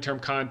the longer term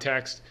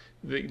context,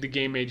 the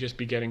game may just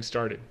be getting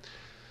started.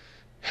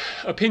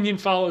 Opinion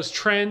follows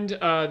trend.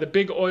 The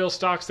big oil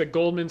stocks that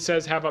Goldman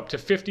says have up to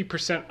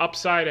 50%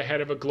 upside ahead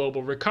of a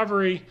global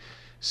recovery.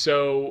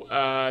 So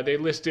they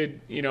listed,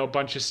 a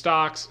bunch of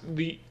stocks.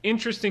 The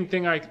interesting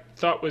thing I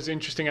thought was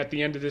interesting at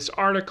the end of this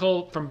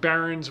article from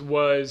Barron's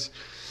was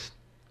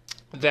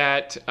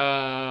that,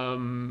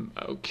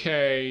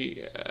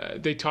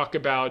 they talk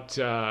about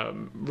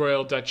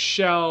Royal Dutch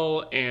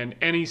Shell and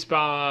Eni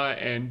Spa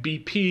and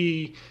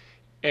BP.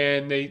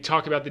 and they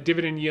talk about the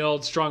dividend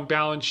yield, strong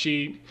balance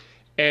sheet,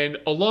 and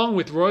along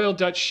with Royal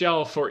Dutch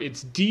Shell for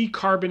its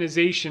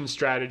decarbonization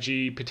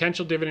strategy,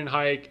 potential dividend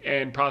hike,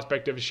 and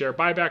prospect of a share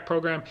buyback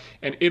program,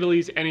 and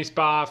Italy's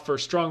Enispa for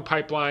strong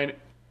pipeline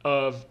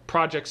of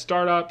project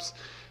startups,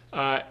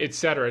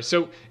 etc.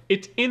 So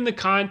it's in the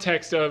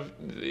context of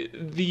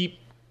the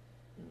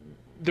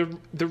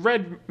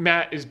red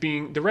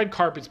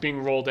carpet's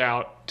being rolled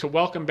out to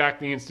welcome back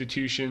the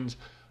institutions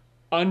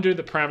under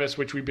the premise,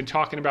 which we've been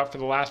talking about for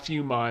the last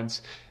few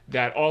months,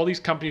 that all these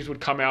companies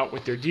would come out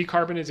with their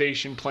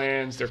decarbonization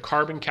plans, their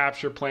carbon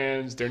capture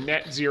plans, their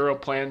net zero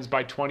plans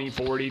by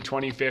 2040,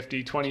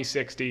 2050,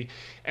 2060,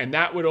 and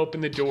that would open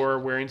the door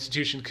where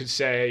institutions could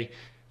say,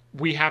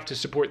 we have to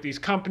support these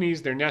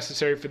companies, they're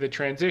necessary for the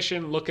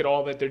transition, look at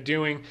all that they're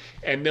doing,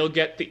 and they'll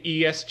get the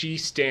ESG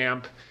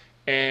stamp.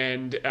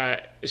 And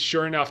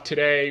sure enough,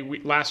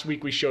 last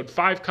week we showed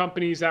 5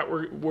 companies that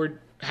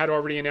had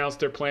already announced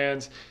their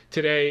plans.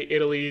 Today,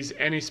 Italy's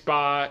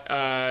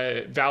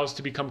Enispa vows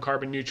to become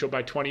carbon neutral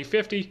by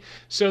 2050.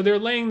 So they're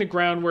laying the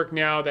groundwork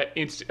now.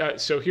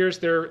 So here's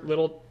their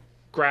little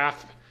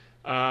graph,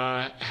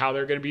 how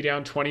they're going to be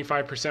down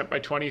 25% by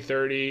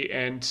 2030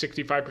 and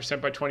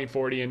 65% by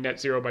 2040 and net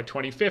zero by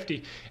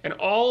 2050. And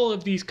all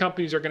of these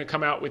companies are going to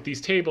come out with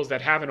these tables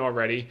that haven't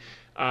already.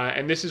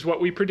 And this is what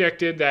we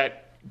predicted,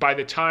 that by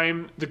the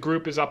time the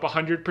group is up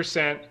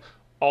 100%,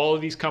 all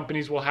of these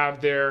companies will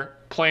have their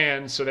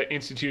plans so that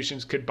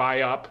institutions could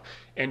buy up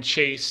and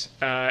chase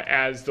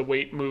as the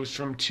weight moves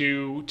from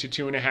 2 to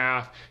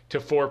 2.5 to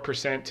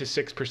 4% to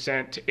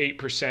 6% to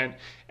 8%.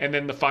 And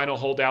then the final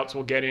holdouts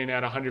will get in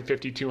at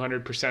 150,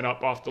 200%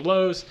 up off the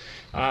lows.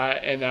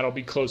 And that'll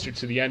be closer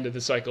to the end of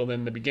the cycle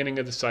than the beginning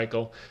of the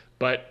cycle.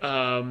 But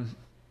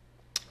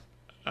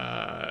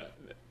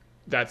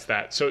that's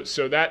that.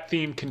 So that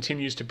theme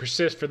continues to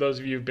persist. For those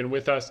of you who've been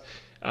with us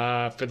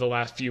for the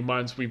last few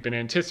months, we've been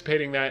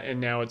anticipating that,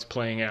 and now it's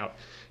playing out.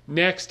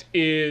 Next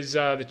is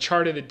the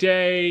chart of the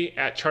day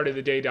at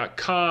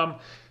chartoftheday.com.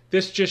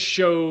 This just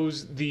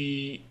shows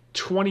the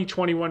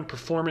 2021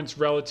 performance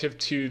relative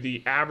to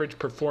the average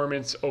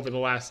performance over the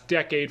last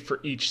decade for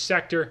each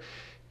sector.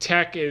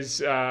 Tech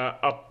is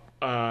up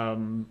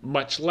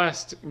much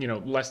less,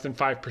 less than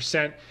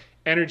 5%.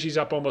 Energy's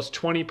up almost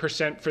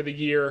 20% for the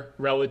year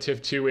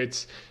relative to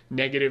its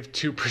negative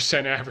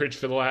 2% average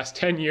for the last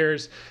 10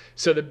 years.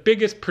 So the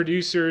biggest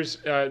producers,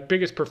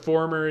 biggest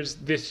performers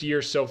this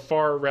year so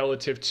far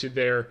relative to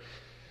their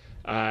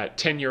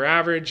 10-year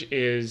average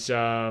is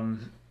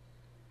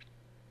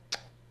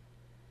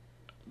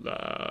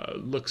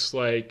looks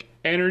like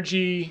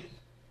energy,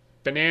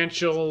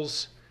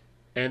 financials,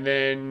 and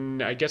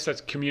then I guess that's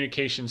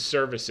communication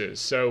services.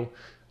 So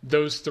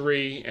those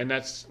three, and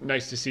that's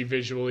nice to see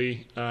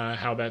visually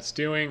how that's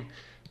doing.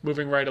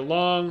 Moving right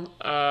along,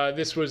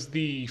 this was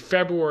the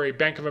February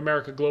Bank of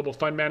America Global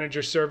Fund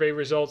Manager Survey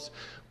results.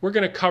 We're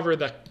going to cover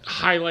the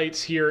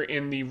highlights here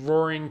in the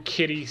Roaring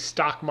Kitty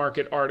stock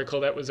market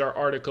article. That was our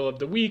article of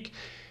the week.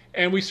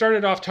 And we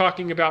started off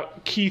talking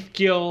about Keith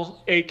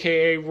Gill,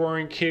 a.k.a.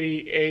 Roaring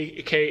Kitty,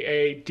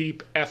 a.k.a.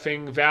 Deep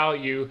Effing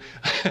Value.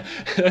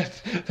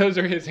 Those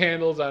are his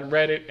handles on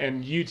Reddit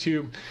and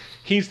YouTube.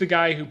 He's the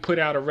guy who put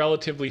out a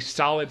relatively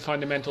solid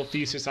fundamental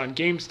thesis on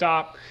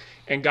GameStop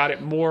and got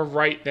it more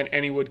right than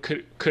anyone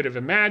could have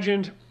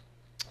imagined.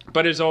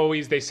 But as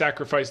always, they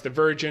sacrificed the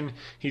virgin.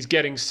 He's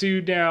getting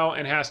sued now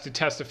and has to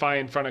testify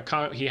in front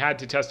of he had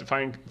to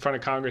testify in front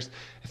of Congress.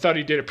 I thought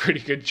he did a pretty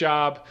good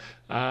job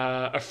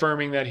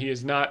affirming that he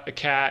is not a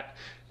cat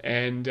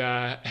and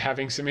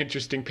having some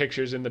interesting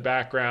pictures in the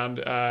background.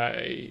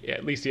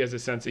 At least he has a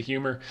sense of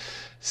humor.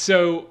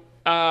 So,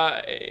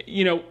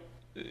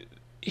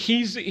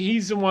 he's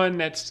the one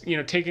that's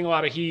taking a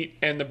lot of heat,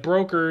 and the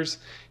brokers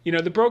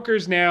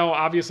now,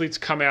 obviously it's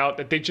come out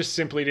that they just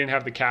simply didn't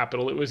have the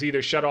capital. It was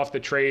either shut off the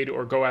trade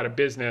or go out of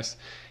business,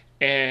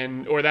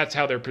 or that's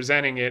how they're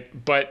presenting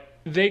it. But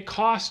they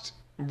cost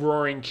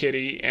Roaring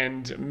Kitty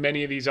and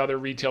many of these other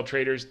retail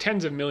traders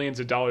tens of millions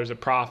of dollars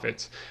of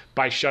profits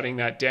by shutting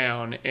that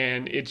down,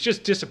 and it's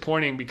just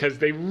disappointing because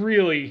they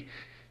really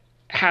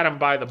had them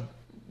by the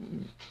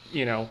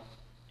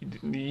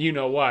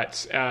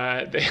what.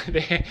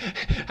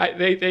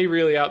 They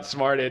really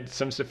outsmarted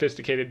some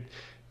sophisticated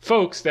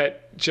folks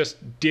that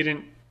just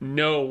didn't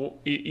know,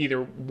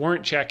 either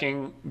weren't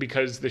checking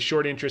because the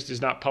short interest is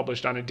not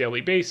published on a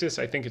daily basis.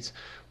 I think it's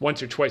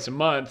once or twice a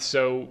month.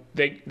 So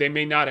they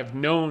may not have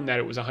known that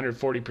it was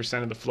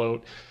 140% of the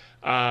float,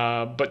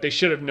 but they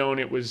should have known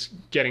it was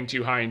getting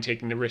too high and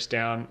taking the risk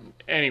down.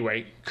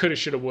 Anyway, coulda,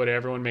 shoulda, woulda.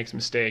 Everyone makes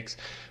mistakes.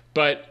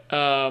 But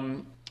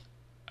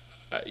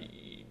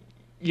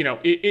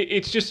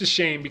it's just a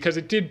shame because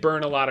it did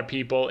burn a lot of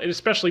people. It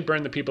especially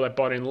burned the people that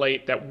bought in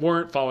late, that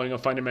weren't following a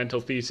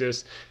fundamental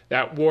thesis,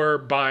 that were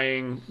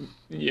buying,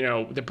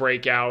 the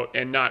breakout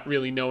and not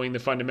really knowing the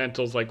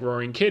fundamentals like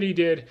Roaring Kitty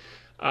did,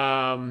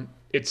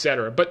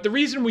 etc. But the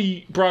reason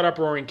we brought up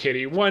Roaring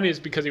Kitty, one is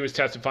because he was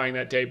testifying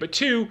that day, but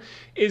two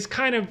is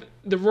kind of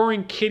the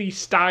Roaring Kitty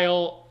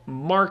style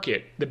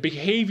market, the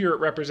behavior it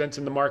represents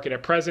in the market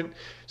at present.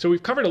 So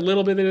we've covered a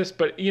little bit of this,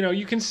 but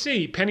you can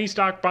see penny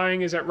stock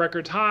buying is at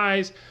record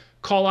highs.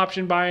 Call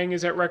option buying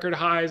is at record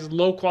highs.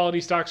 Low quality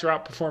stocks are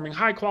outperforming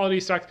high quality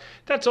stocks.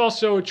 That's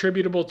also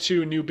attributable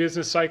to a new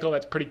business cycle.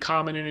 That's pretty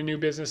common in a new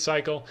business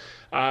cycle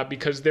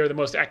because they're the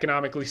most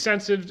economically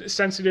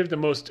sensitive, the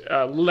most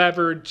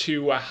levered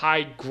to a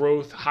high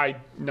growth, high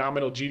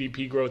nominal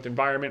GDP growth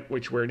environment,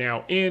 which we're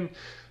now in.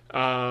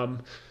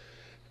 And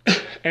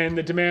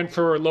the demand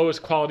for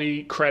lowest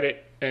quality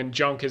credit and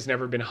junk has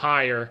never been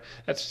higher.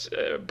 That's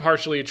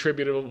partially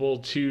attributable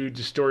to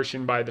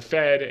distortion by the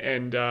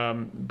Fed,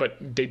 but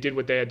they did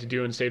what they had to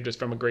do and saved us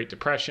from a Great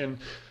Depression.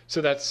 So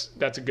that's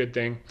a good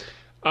thing.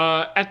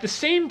 At the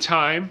same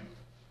time,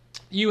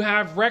 you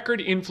have record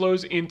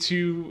inflows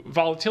into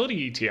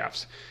volatility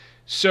ETFs.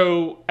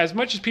 So as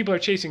much as people are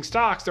chasing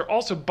stocks, they're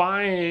also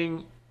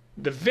buying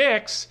the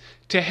VIX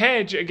to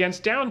hedge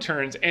against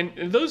downturns.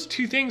 And those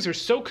two things are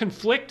so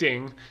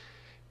conflicting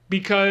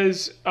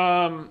because,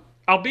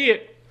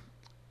 albeit,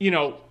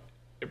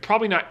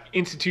 probably not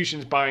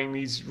institutions buying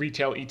these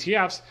retail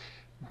ETFs,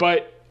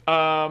 but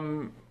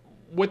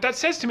what that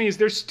says to me is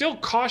there's still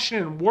caution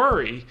and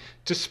worry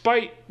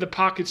despite the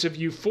pockets of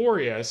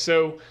euphoria.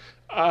 So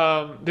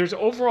there's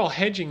overall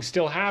hedging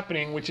still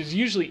happening, which is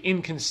usually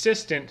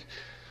inconsistent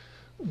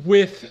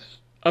with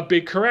a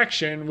big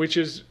correction, which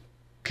is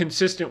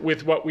consistent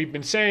with what we've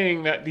been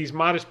saying, that these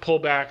modest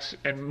pullbacks,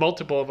 and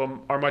multiple of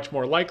them, are much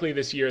more likely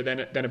this year than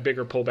a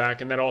bigger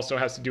pullback. And that also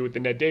has to do with the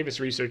Ned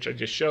Davis research I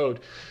just showed.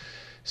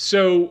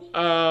 So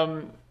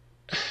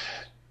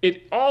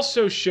it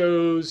also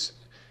shows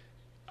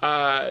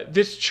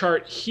this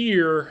chart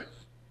here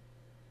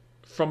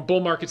from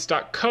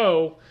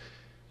bullmarkets.co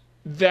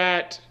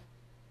that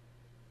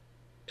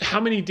how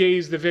many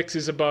days the VIX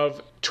is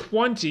above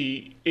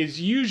 20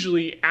 is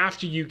usually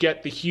after you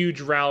get the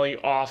huge rally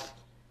off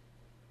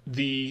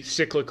the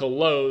cyclical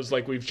lows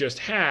like we've just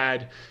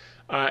had,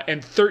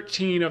 and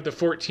 13 of the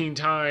 14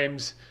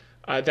 times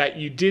that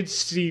you did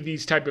see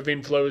these type of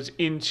inflows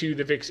into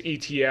the VIX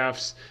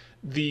ETFs,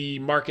 the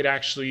market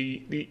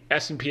actually, the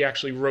S&P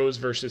actually rose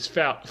versus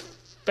fell.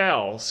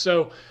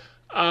 So,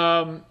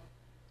 all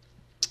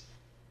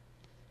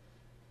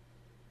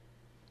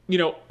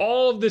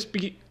of this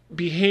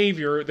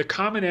behavior, the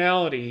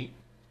commonality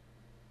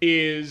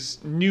is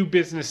new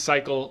business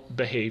cycle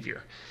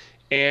behavior.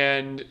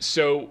 And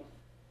so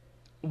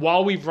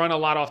while we've run a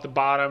lot off the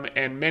bottom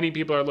and many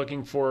people are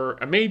looking for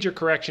a major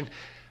correction,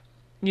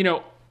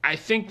 I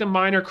think the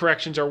minor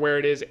corrections are where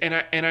it is. And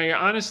I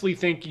honestly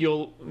think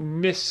you'll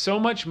miss so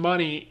much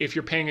money if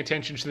you're paying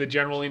attention to the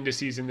general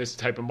indices in this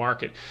type of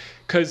market,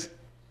 because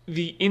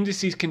the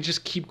indices can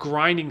just keep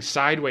grinding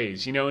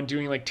sideways, and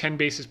doing like 10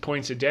 basis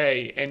points a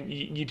day, and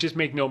you just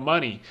make no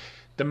money.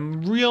 The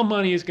real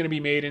money is going to be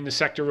made in the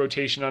sector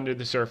rotation under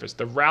the surface,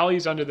 the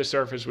rallies under the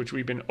surface, which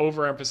we've been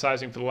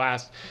overemphasizing for the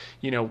last,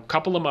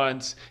 couple of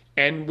months,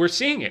 and we're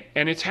seeing it,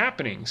 and it's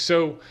happening.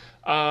 So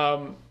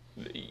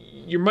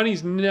your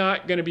money's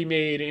not going to be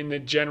made in the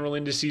general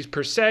indices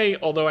per se,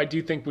 although I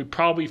do think we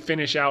probably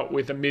finish out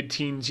with a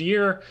mid-teens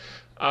year.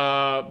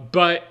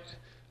 But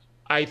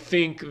I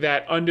think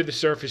that under the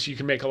surface, you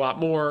can make a lot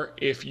more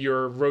if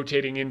you're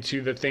rotating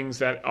into the things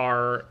that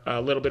are a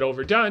little bit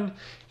overdone,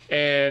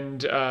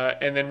 and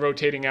then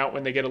rotating out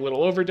when they get a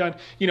little overdone.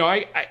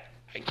 I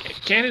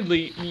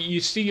candidly, you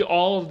see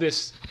all of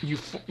this,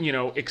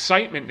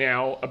 excitement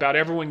now about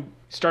everyone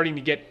starting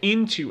to get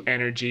into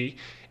energy,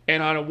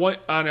 and on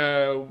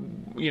a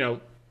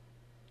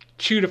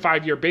 2 to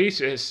 5 year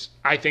basis,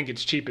 I think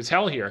it's cheap as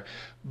hell here.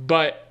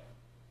 But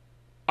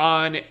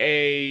on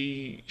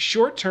a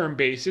short-term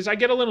basis, I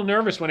get a little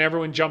nervous when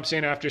everyone jumps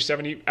in after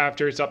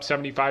it's up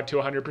 75 to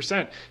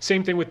 100%.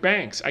 Same thing with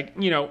banks.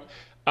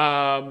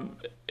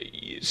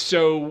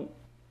 So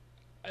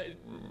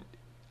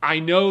I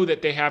know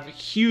that they have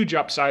huge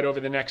upside over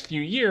the next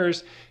few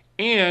years,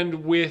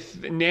 and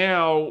with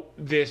now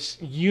this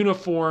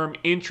uniform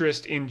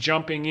interest in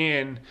jumping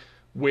in,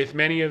 with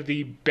many of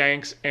the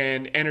banks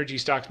and energy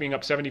stocks being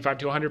up 75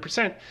 to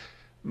 100%,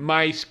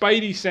 my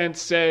spidey sense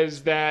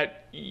says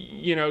that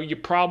you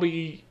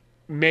probably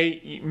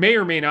may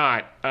or may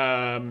not.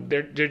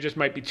 There just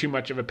might be too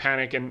much of a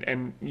panic,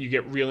 and you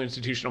get real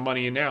institutional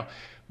money in now.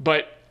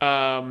 But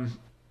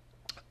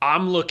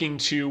I'm looking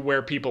to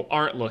where people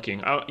aren't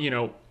looking.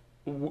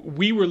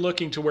 We were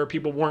looking to where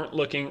people weren't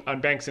looking on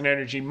banks and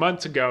energy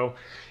months ago.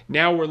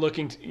 Now we're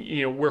looking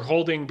to, we're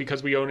holding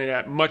because we own it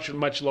at much,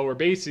 much lower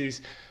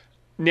bases.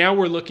 Now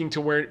we're looking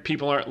to where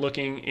people aren't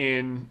looking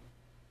in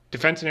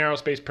defense and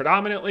aerospace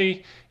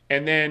predominantly,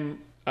 and then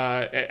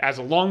as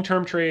a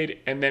long-term trade.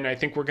 And then I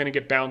think we're going to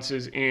get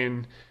bounces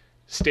in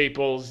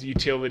staples,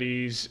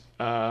 utilities,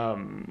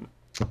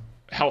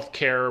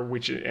 healthcare,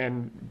 which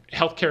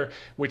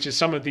is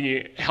some of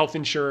the health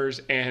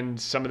insurers and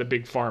some of the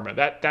big pharma.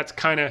 That's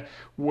kind of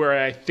where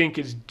I think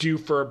is due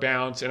for a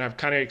bounce, and I've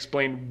kind of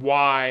explained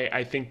why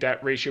I think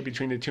that ratio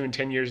between the 2 and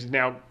 10 years is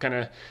now kind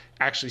of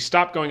actually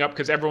stop going up,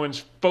 because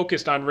everyone's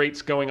focused on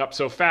rates going up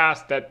so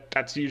fast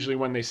that's usually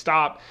when they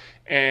stop.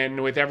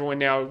 And with everyone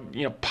now,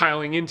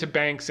 piling into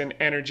banks and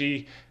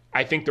energy,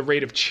 I think the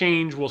rate of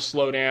change will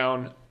slow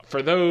down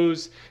for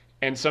those.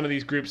 And some of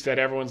these groups that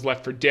everyone's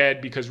left for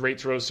dead because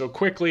rates rose so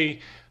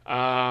quickly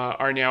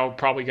are now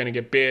probably going to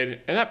get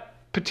bid. And that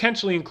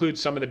potentially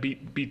includes some of the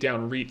beat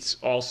down REITs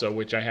also,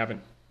 which I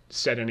haven't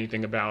said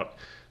anything about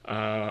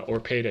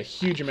or paid a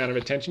huge amount of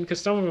attention, because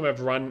some of them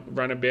have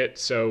run a bit.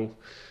 So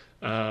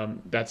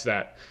that's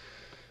that.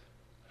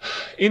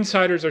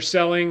 Insiders are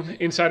selling.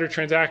 Insider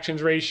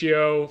transactions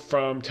ratio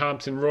from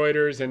Thomson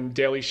Reuters and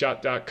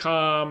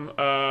DailyShot.com.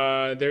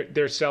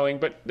 They're selling,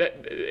 but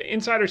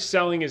insider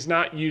selling is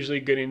not usually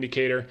a good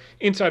indicator.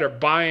 Insider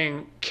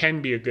buying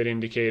can be a good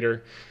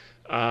indicator,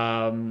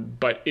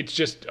 but it's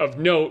just of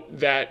note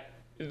that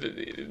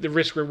the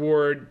risk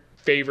reward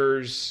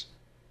favors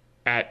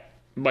at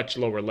much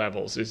lower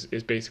levels is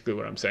basically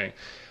what I'm saying.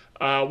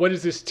 What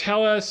does this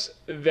tell us?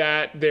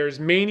 That there's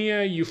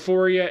mania,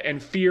 euphoria,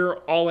 and fear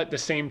all at the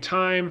same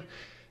time.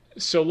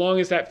 So long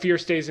as that fear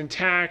stays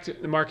intact,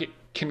 the market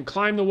can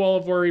climb the wall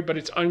of worry, but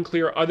it's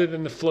unclear, other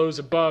than the flows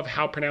above,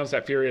 how pronounced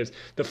that fear is.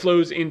 The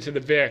flows into the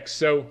VIX.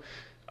 So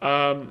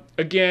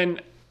again,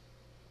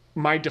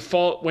 my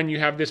default when you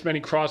have this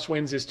many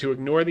crosswinds is to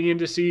ignore the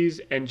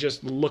indices and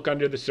just look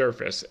under the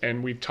surface.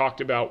 And we've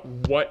talked about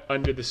what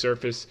under the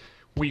surface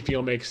we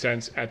feel makes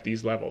sense at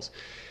these levels.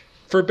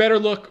 For a better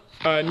look,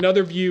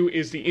 another view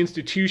is the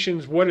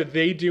institutions. What are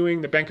they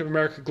doing? The Bank of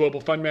America Global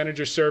Fund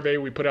Manager Survey,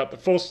 we put out the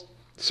full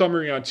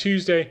summary on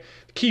Tuesday.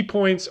 The key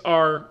points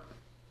are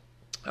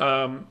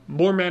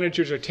more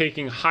managers are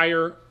taking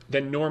higher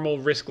than normal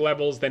risk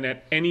levels than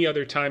at any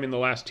other time in the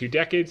last 2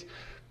 decades.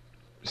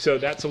 So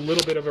that's a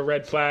little bit of a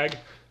red flag.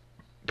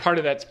 Part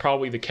of that's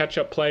probably the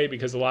catch-up play,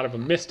 because a lot of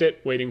them missed it,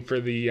 waiting for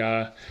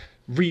the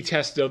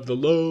retest of the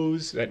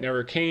lows that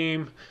never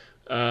came.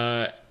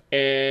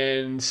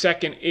 And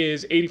second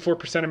is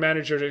 84% of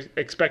managers are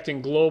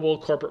expecting global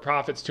corporate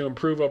profits to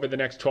improve over the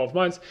next 12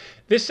 months.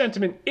 This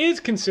sentiment is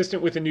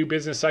consistent with the new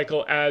business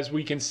cycle, as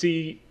we can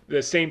see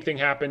the same thing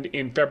happened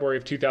in February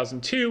of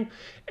 2002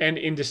 and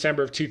in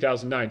December of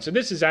 2009. So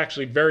this is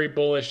actually very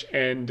bullish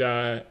and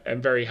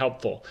very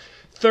helpful.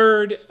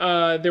 Third,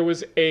 there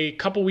was a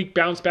couple-week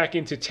bounce back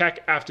into tech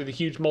after the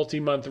huge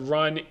multi-month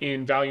run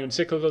in value and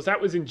cyclicals.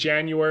 That was in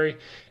January.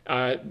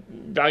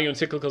 Value and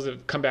cyclicals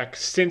have come back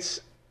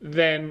since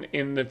then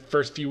in the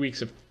first few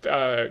weeks of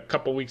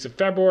couple weeks of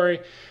February.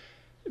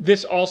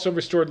 This also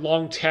restored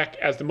long tech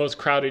as the most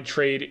crowded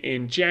trade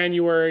in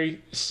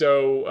January.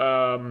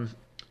 So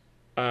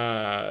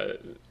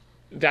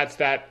that's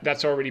that.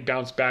 That's already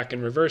bounced back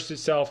and reversed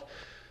itself.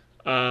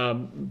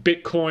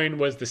 Bitcoin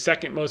was the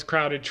second most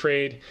crowded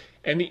trade.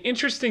 And the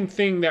interesting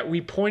thing that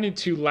we pointed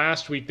to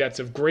last week that's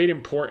of great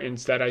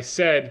importance that I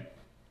said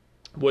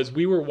was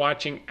we were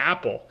watching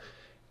Apple.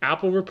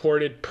 Apple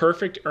reported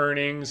perfect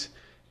earnings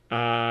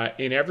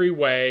in every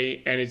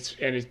way, and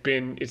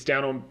it's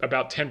down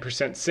about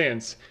 10%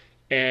 since,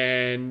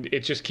 and it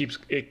just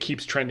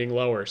keeps trending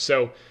lower.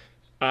 So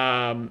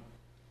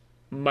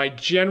my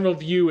general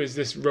view is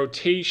this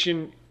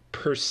rotation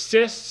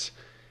persists,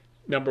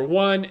 number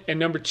one, and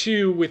number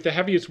two, with the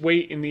heaviest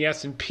weight in the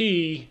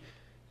S&P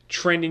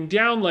trending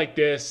down like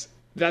this,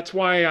 that's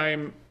why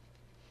I'm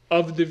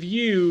of the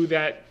view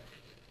that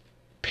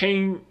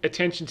paying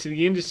attention to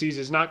the indices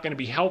is not going to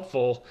be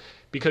helpful,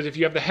 because if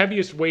you have the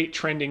heaviest weight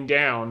trending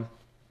down,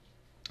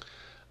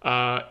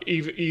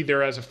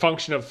 either as a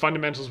function of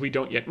fundamentals we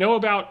don't yet know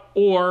about,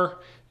 or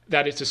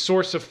that it's a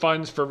source of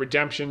funds for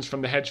redemptions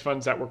from the hedge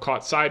funds that were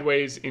caught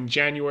sideways in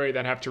January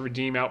that have to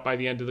redeem out by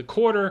the end of the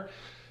quarter,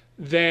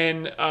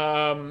 then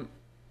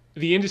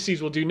the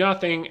indices will do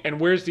nothing. And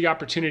where's the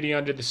opportunity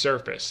under the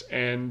surface?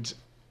 And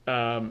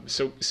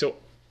so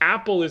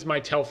Apple is my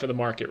tell for the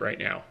market right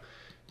now.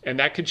 And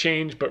that could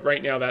change, but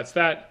right now that's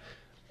that.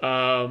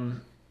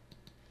 And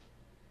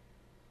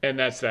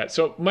that's that.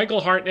 So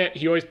Michael Hartnett,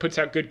 he always puts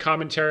out good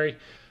commentary.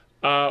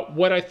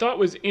 What I thought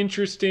was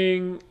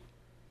interesting,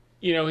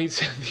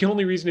 he's the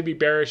only reason to be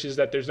bearish is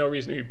that there's no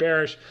reason to be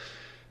bearish.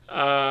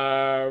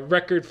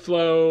 Record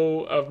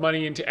flow of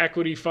money into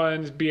equity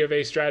funds. B of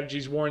A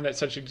strategies warn that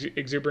such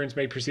exuberance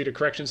may precede a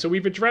correction. So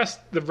we've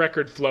addressed the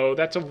record flow.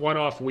 That's a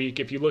one-off week.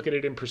 If you look at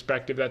it in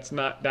perspective, that's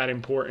not that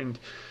important.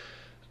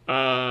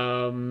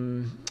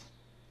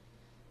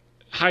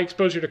 High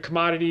exposure to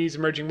commodities,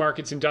 emerging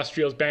markets,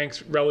 industrials,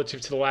 banks relative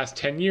to the last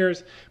 10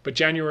 years. But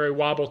January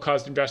wobble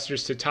caused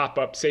investors to top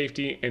up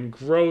safety and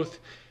growth.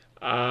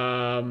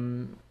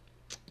 So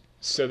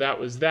that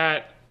was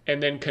that.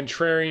 And then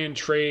contrarian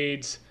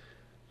trades,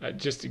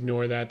 just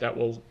ignore that.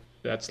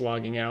 That's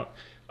logging out.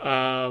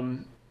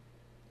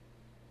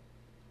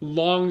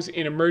 Longs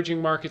in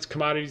emerging markets,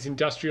 commodities,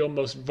 industrial,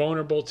 most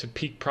vulnerable to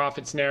peak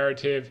profits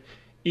narrative.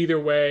 Either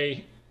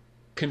way,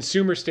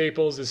 consumer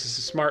staples, this is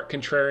a smart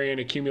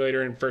contrarian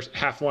accumulator in first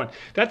half one.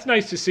 That's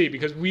nice to see,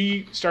 because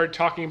we started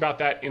talking about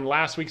that in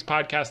last week's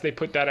podcast. They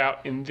put that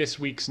out in this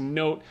week's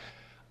note.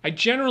 I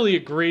generally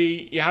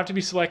agree. You have to be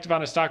selective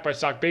on a stock by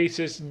stock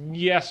basis.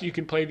 Yes, you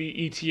can play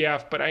the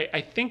ETF, but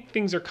I think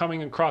things are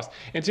coming across.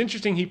 And it's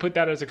interesting he put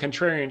that as a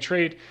contrarian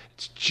trade.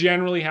 It's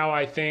generally how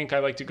I think. I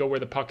like to go where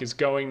the puck is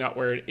going, not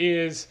where it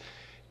is.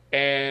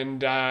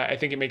 And I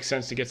think it makes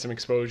sense to get some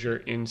exposure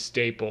in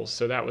staples.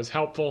 So that was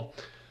helpful.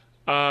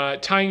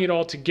 Tying it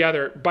all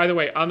together. By the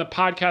way, on the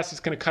podcast, it's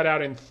going to cut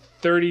out in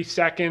 30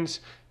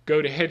 seconds.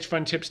 Go to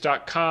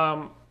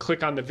hedgefundtips.com,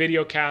 click on the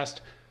video cast.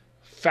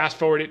 Fast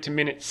forward it to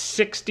minute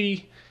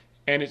 60,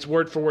 and it's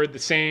word for word the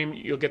same.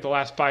 You'll get the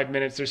last 5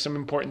 minutes. There's some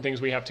important things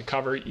we have to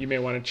cover. You may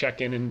want to check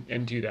in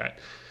and do that.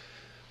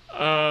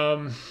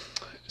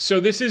 So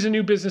this is a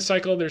new business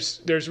cycle.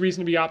 There's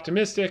reason to be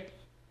optimistic,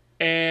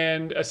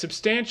 and a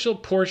substantial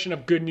portion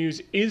of good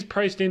news is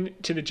priced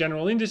into the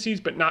general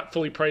indices, but not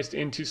fully priced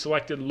into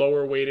selected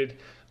lower-weighted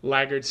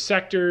laggard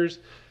sectors.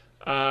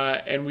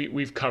 And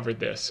we've covered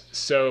this.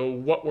 So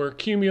what we're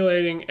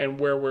accumulating and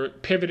where we're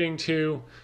pivoting to,